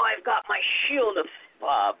 oh, I know I've got my shield of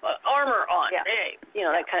armor on, hey,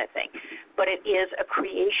 that kind of thing. But it is a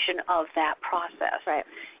creation of that process. Right.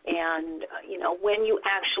 And, when you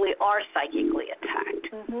actually are psychically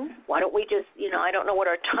attacked, why don't we just, I don't know what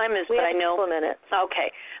our time is, but I know. We have a couple minutes. Okay.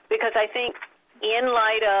 Because I think in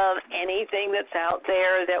light of anything that's out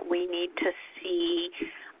there that we need to see,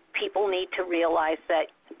 people need to realize that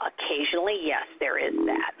occasionally, yes, there is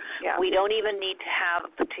that. Yeah. We don't even need to have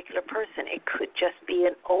a particular person. It could just be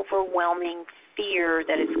an overwhelming fear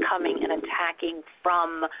that is coming and attacking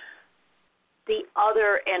from the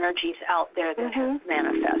other energies out there that have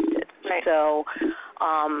manifested. Right. So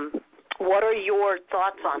what are your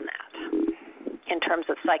thoughts on that in terms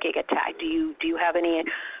of psychic attack? Do you have any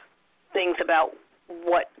things about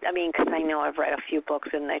because I know I've read a few books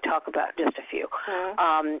and they talk about just a few,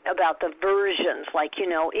 about the versions,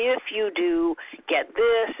 if you do get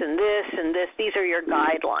this and this and this, these are your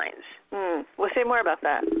guidelines. We'll say more about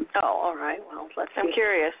that. Oh, all right. Well, I'm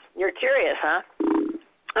curious. You're curious, huh?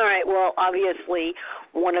 All right. Well, obviously,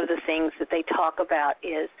 one of the things that they talk about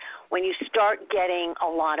is when you start getting a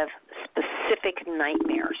lot of specific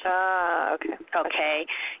nightmares. Okay. Okay.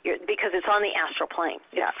 Because it's on the astral plane.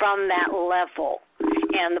 Yeah. It's from that level.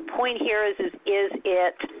 And the point here is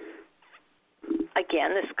it,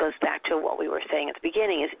 again, this goes back to what we were saying at the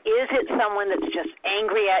beginning, is it someone that's just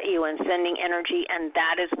angry at you and sending energy, and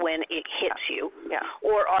that is when it hits you? Yeah.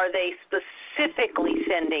 Or are they specifically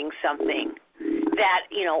sending something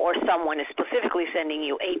that, or someone is specifically sending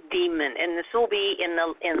you a demon? And this will be in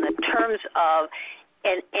the terms of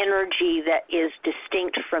an energy that is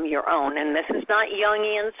distinct from your own. And this is not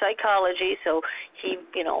Jungian psychology, so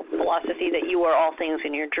philosophy that you are all things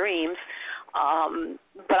in your dreams.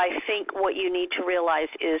 But I think what you need to realize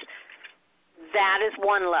is that is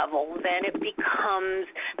one level. Then it becomes,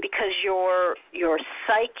 because your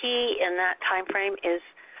psyche in that time frame is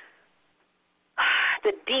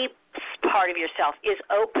the deep part of yourself is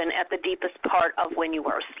open at the deepest part of when you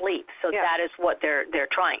are asleep. So that is what they're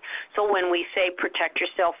trying. So when we say protect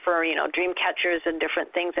yourself for, dream catchers and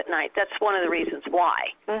different things at night, that's one of the reasons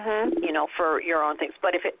why, for your own things.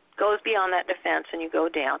 But if it goes beyond that defense and you go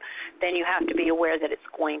down, then you have to be aware that it's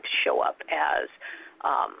going to show up as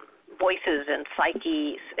voices and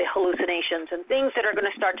psyche, hallucinations, and things that are going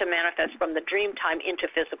to start to manifest from the dream time into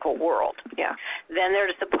physical world. Yeah. Then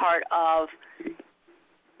there's the part of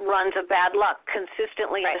runs of bad luck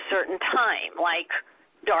consistently at a certain time, like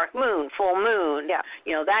dark moon, full moon,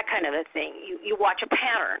 that kind of a thing. You watch a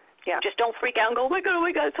pattern. Yeah. Just don't freak out and go, oh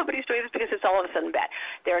my God, somebody's doing this, because it's all of a sudden bad.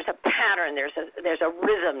 There's a pattern. There's a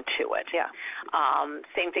rhythm to it. Yeah.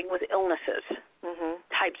 Same thing with illnesses,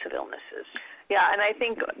 types of illnesses. Yeah, and I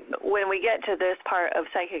think when we get to this part of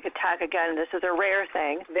psychic attack, again, this is a rare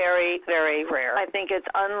thing. Very, very rare. I think it's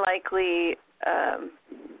unlikely,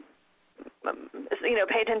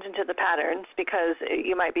 pay attention to the patterns, because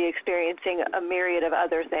you might be experiencing a myriad of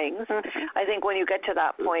other things. I think when you get to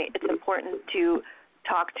that point, it's important to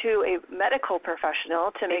talk to a medical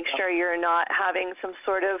professional to make sure you're not having some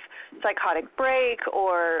sort of psychotic break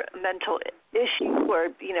or mental issue or,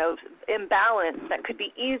 imbalance that could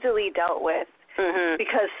be easily dealt with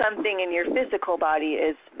because something in your physical body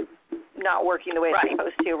is not working the way it's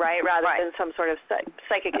supposed to, right? Rather than some sort of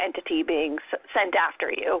psychic entity being sent after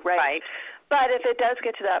you, right? But if it does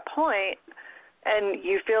get to that point and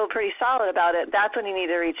you feel pretty solid about it, that's when you need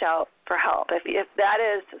to reach out for help. If that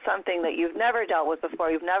is something that you've never dealt with before,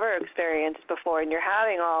 you've never experienced before, and you're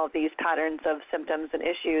having all of these patterns of symptoms and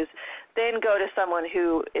issues, then go to someone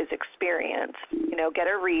who is experienced. Get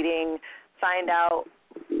a reading, find out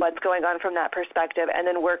what's going on from that perspective, and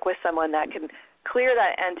then work with someone that can clear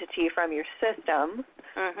that entity from your system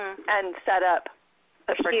and set up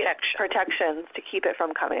protections to keep it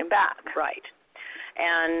from coming back. Right.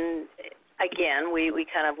 And again, we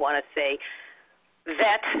kind of want to say,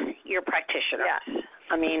 vet your practitioner. Yes.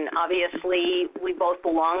 I mean, obviously, we both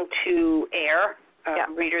belong to AIR,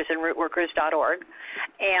 readersandrootworkers.org,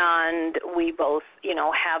 and we both,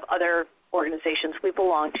 have other organizations we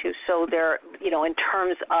belong to. So they're, in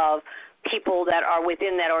terms of people that are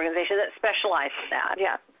within that organization that specialize in that.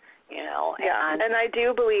 Yeah. And I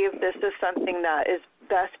do believe this is something that is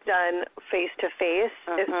best done face-to-face.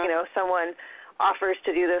 If, someone offers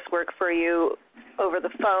to do this work for you over the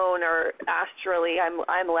phone or astrally,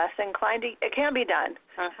 I'm less inclined to. It can be done,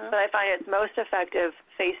 but I find it's most effective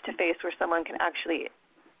face-to-face, where someone can actually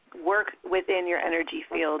work within your energy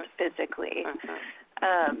field physically.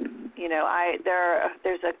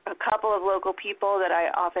 There's a couple of local people that I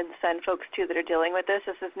often send folks to that are dealing with this.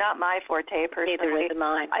 This is not my forte personally. Neither is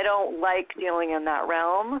mine. I don't like dealing in that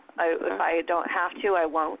realm. If I don't have to, I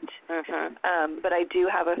won't. But I do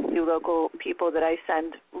have a few local people that I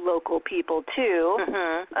send local people to.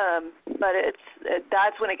 But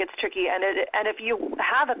that's when it gets tricky. And if you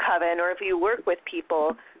have a coven, or if you work with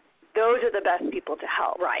people, those are the best people to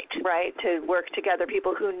help, right? To work together,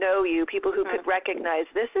 people who know you, people who could recognize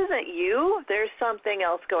this isn't you. There's something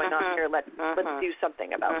else going on here. Let's do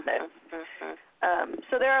something about this.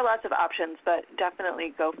 So there are lots of options, but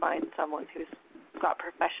definitely go find someone who's got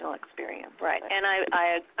professional experience. Right, and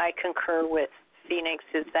I concur with Phoenix,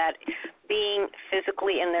 is that being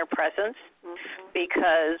physically in their presence,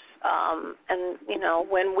 because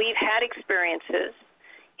when we've had experiences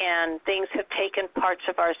and things have taken parts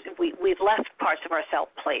of we've left parts of ourselves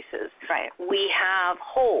places. Right. We have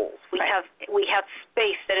holes. We have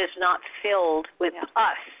space that is not filled with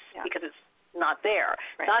us because it's not there.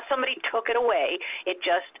 Right. Not somebody took it away. It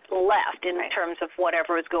just left in terms of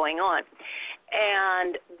whatever is going on.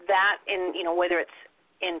 And that, whether it's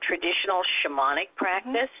in traditional shamanic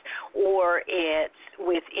practice or it's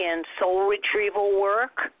within soul retrieval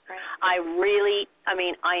work, I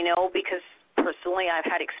know, because personally, I've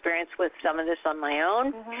had experience with some of this on my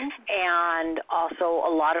own, and also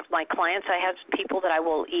a lot of my clients, I have people that I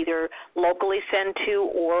will either locally send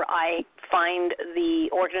to, or I find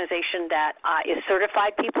the organization that is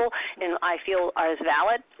certified people and I feel are as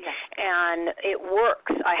valid, and it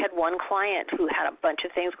works. I had one client who had a bunch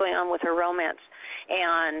of things going on with her romance,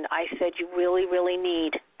 and I said, you really, really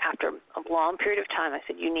need, after a long period of time, I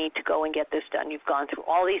said, you need to go and get this done. You've gone through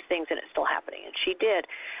all these things and it's still happening. And she did.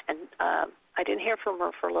 And I didn't hear from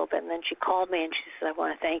her for a little bit, and then she called me and she said, I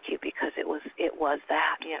want to thank you, because it was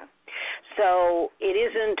that. Yeah. So it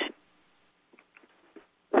isn't,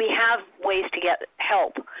 we have ways to get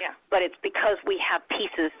help, but it's because we have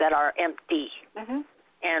pieces that are empty.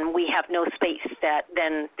 And we have no space that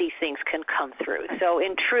then these things can come through. So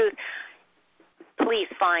in truth, please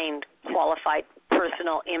find qualified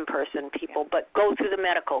personal, in-person people. But go through the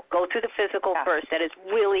medical. Go through the physical first. That is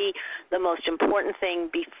really the most important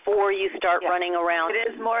thing before you start running around.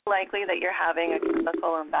 It is more likely that you're having a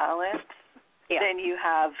chemical imbalance than you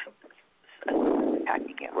have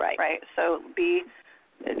acne. Right. So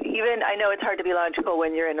I know it's hard to be logical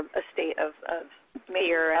when you're in a state of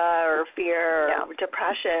fear or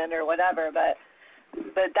depression or whatever, but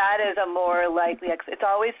that is a more likely, it's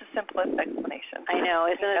always the simplest explanation. I know,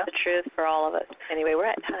 isn't it the truth for all of us? Anyway, we're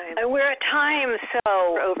at time.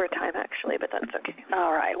 So. We're over time, actually, but that's okay.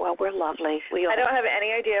 All right, well, we're lovely. I don't have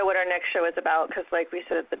any idea what our next show is about because, like we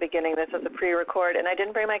said at the beginning, this is a pre-record, and I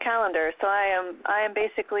didn't bring my calendar, so I am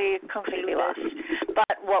basically completely lost.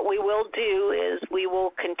 But what we will do is we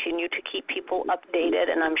will continue to keep people updated,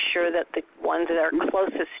 and I'm sure that the ones that are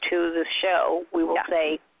closest to the show, we will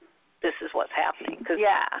say, this is what's happening. Cause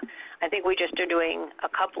I think we just are doing a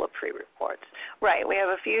couple of pre-reports. Right. We have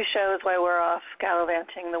a few shows while we're off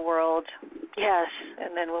gallivanting the world. Yes.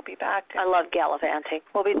 And then we'll be back. I love gallivanting.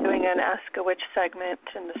 We'll be doing an Ask a Witch segment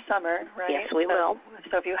in the summer, right? Yes, we will.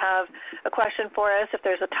 So if you have a question for us, if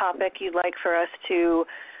there's a topic you'd like for us to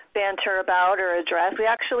banter about or address. We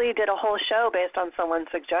actually did a whole show based on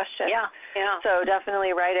someone's suggestion. Yeah. So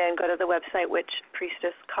definitely write in. Go to the website,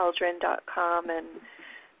 witchpriestesscauldron.com, and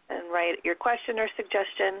write your question or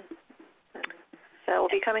suggestion. That will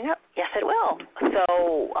be coming up. Yes, it will.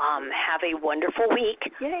 So have a wonderful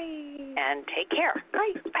week. Yay. And take care.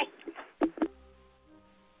 Bye. Bye.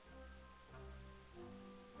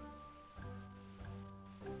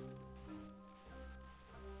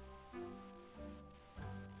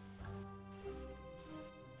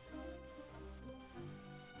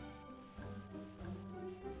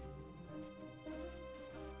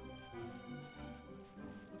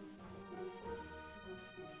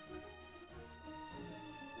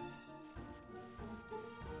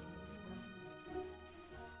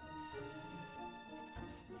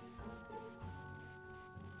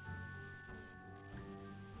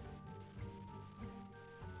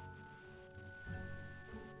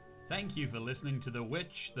 Thank you for listening to The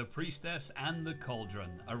Witch, the Priestess, and the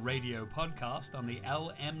Cauldron, a radio podcast on the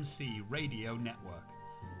LMC Radio Network.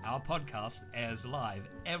 Our podcast airs live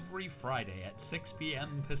every Friday at 6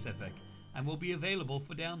 p.m. Pacific and will be available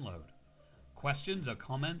for download. Questions or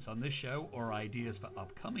comments on this show or ideas for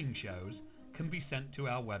upcoming shows can be sent to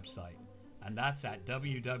our website, and that's at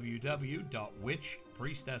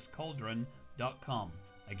www.witchpriestesscauldron.com.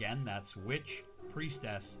 Again, that's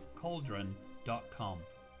witchpriestesscauldron.com.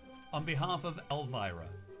 On behalf of Elvyra,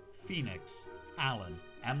 Phoenix, Alan,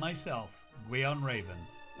 and myself, Gwion Raven,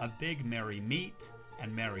 a big merry meet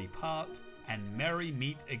and merry part and merry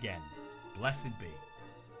meet again. Blessed be.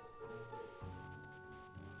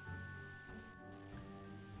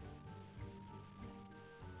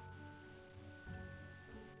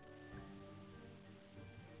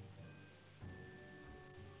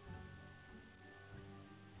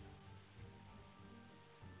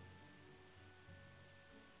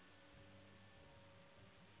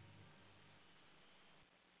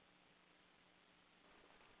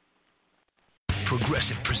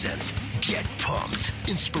 Progressive presents Get Pumped.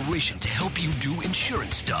 Inspiration to help you do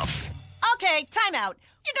insurance stuff. Okay, time out.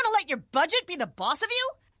 You're gonna let your budget be the boss of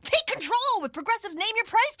you? Take control with Progressive's Name Your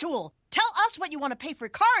Price tool. Tell us what you want to pay for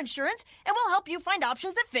car insurance, and we'll help you find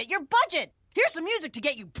options that fit your budget. Here's some music to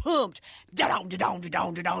get you pumped. Da-dong, da-dong,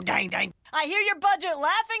 da-dong, da-dong, dang, dang. I hear your budget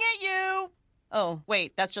laughing at you. Oh,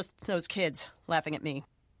 wait, that's just those kids laughing at me.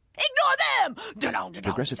 Ignore them! Da-dong,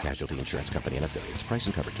 da-dong, Progressive Casualty Insurance Company and Affiliates. Price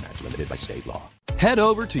and coverage match limited by state law. Head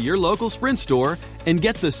over to your local Sprint store and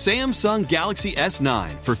get the Samsung Galaxy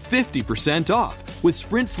S9 for 50% off with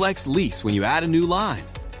Sprint Flex Lease when you add a new line.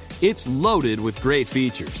 It's loaded with great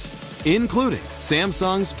features, including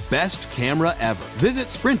Samsung's best camera ever.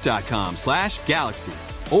 Visit sprint.com/galaxy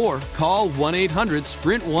or call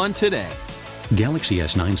 1-800-SPRINT1 today. Galaxy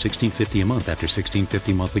S9 $1,650 a month after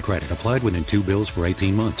 $1,650 monthly credit. Applied within 2 bills for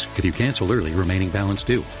 18 months. If you cancel early, remaining balance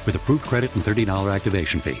due. With approved credit and $30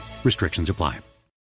 activation fee. Restrictions apply.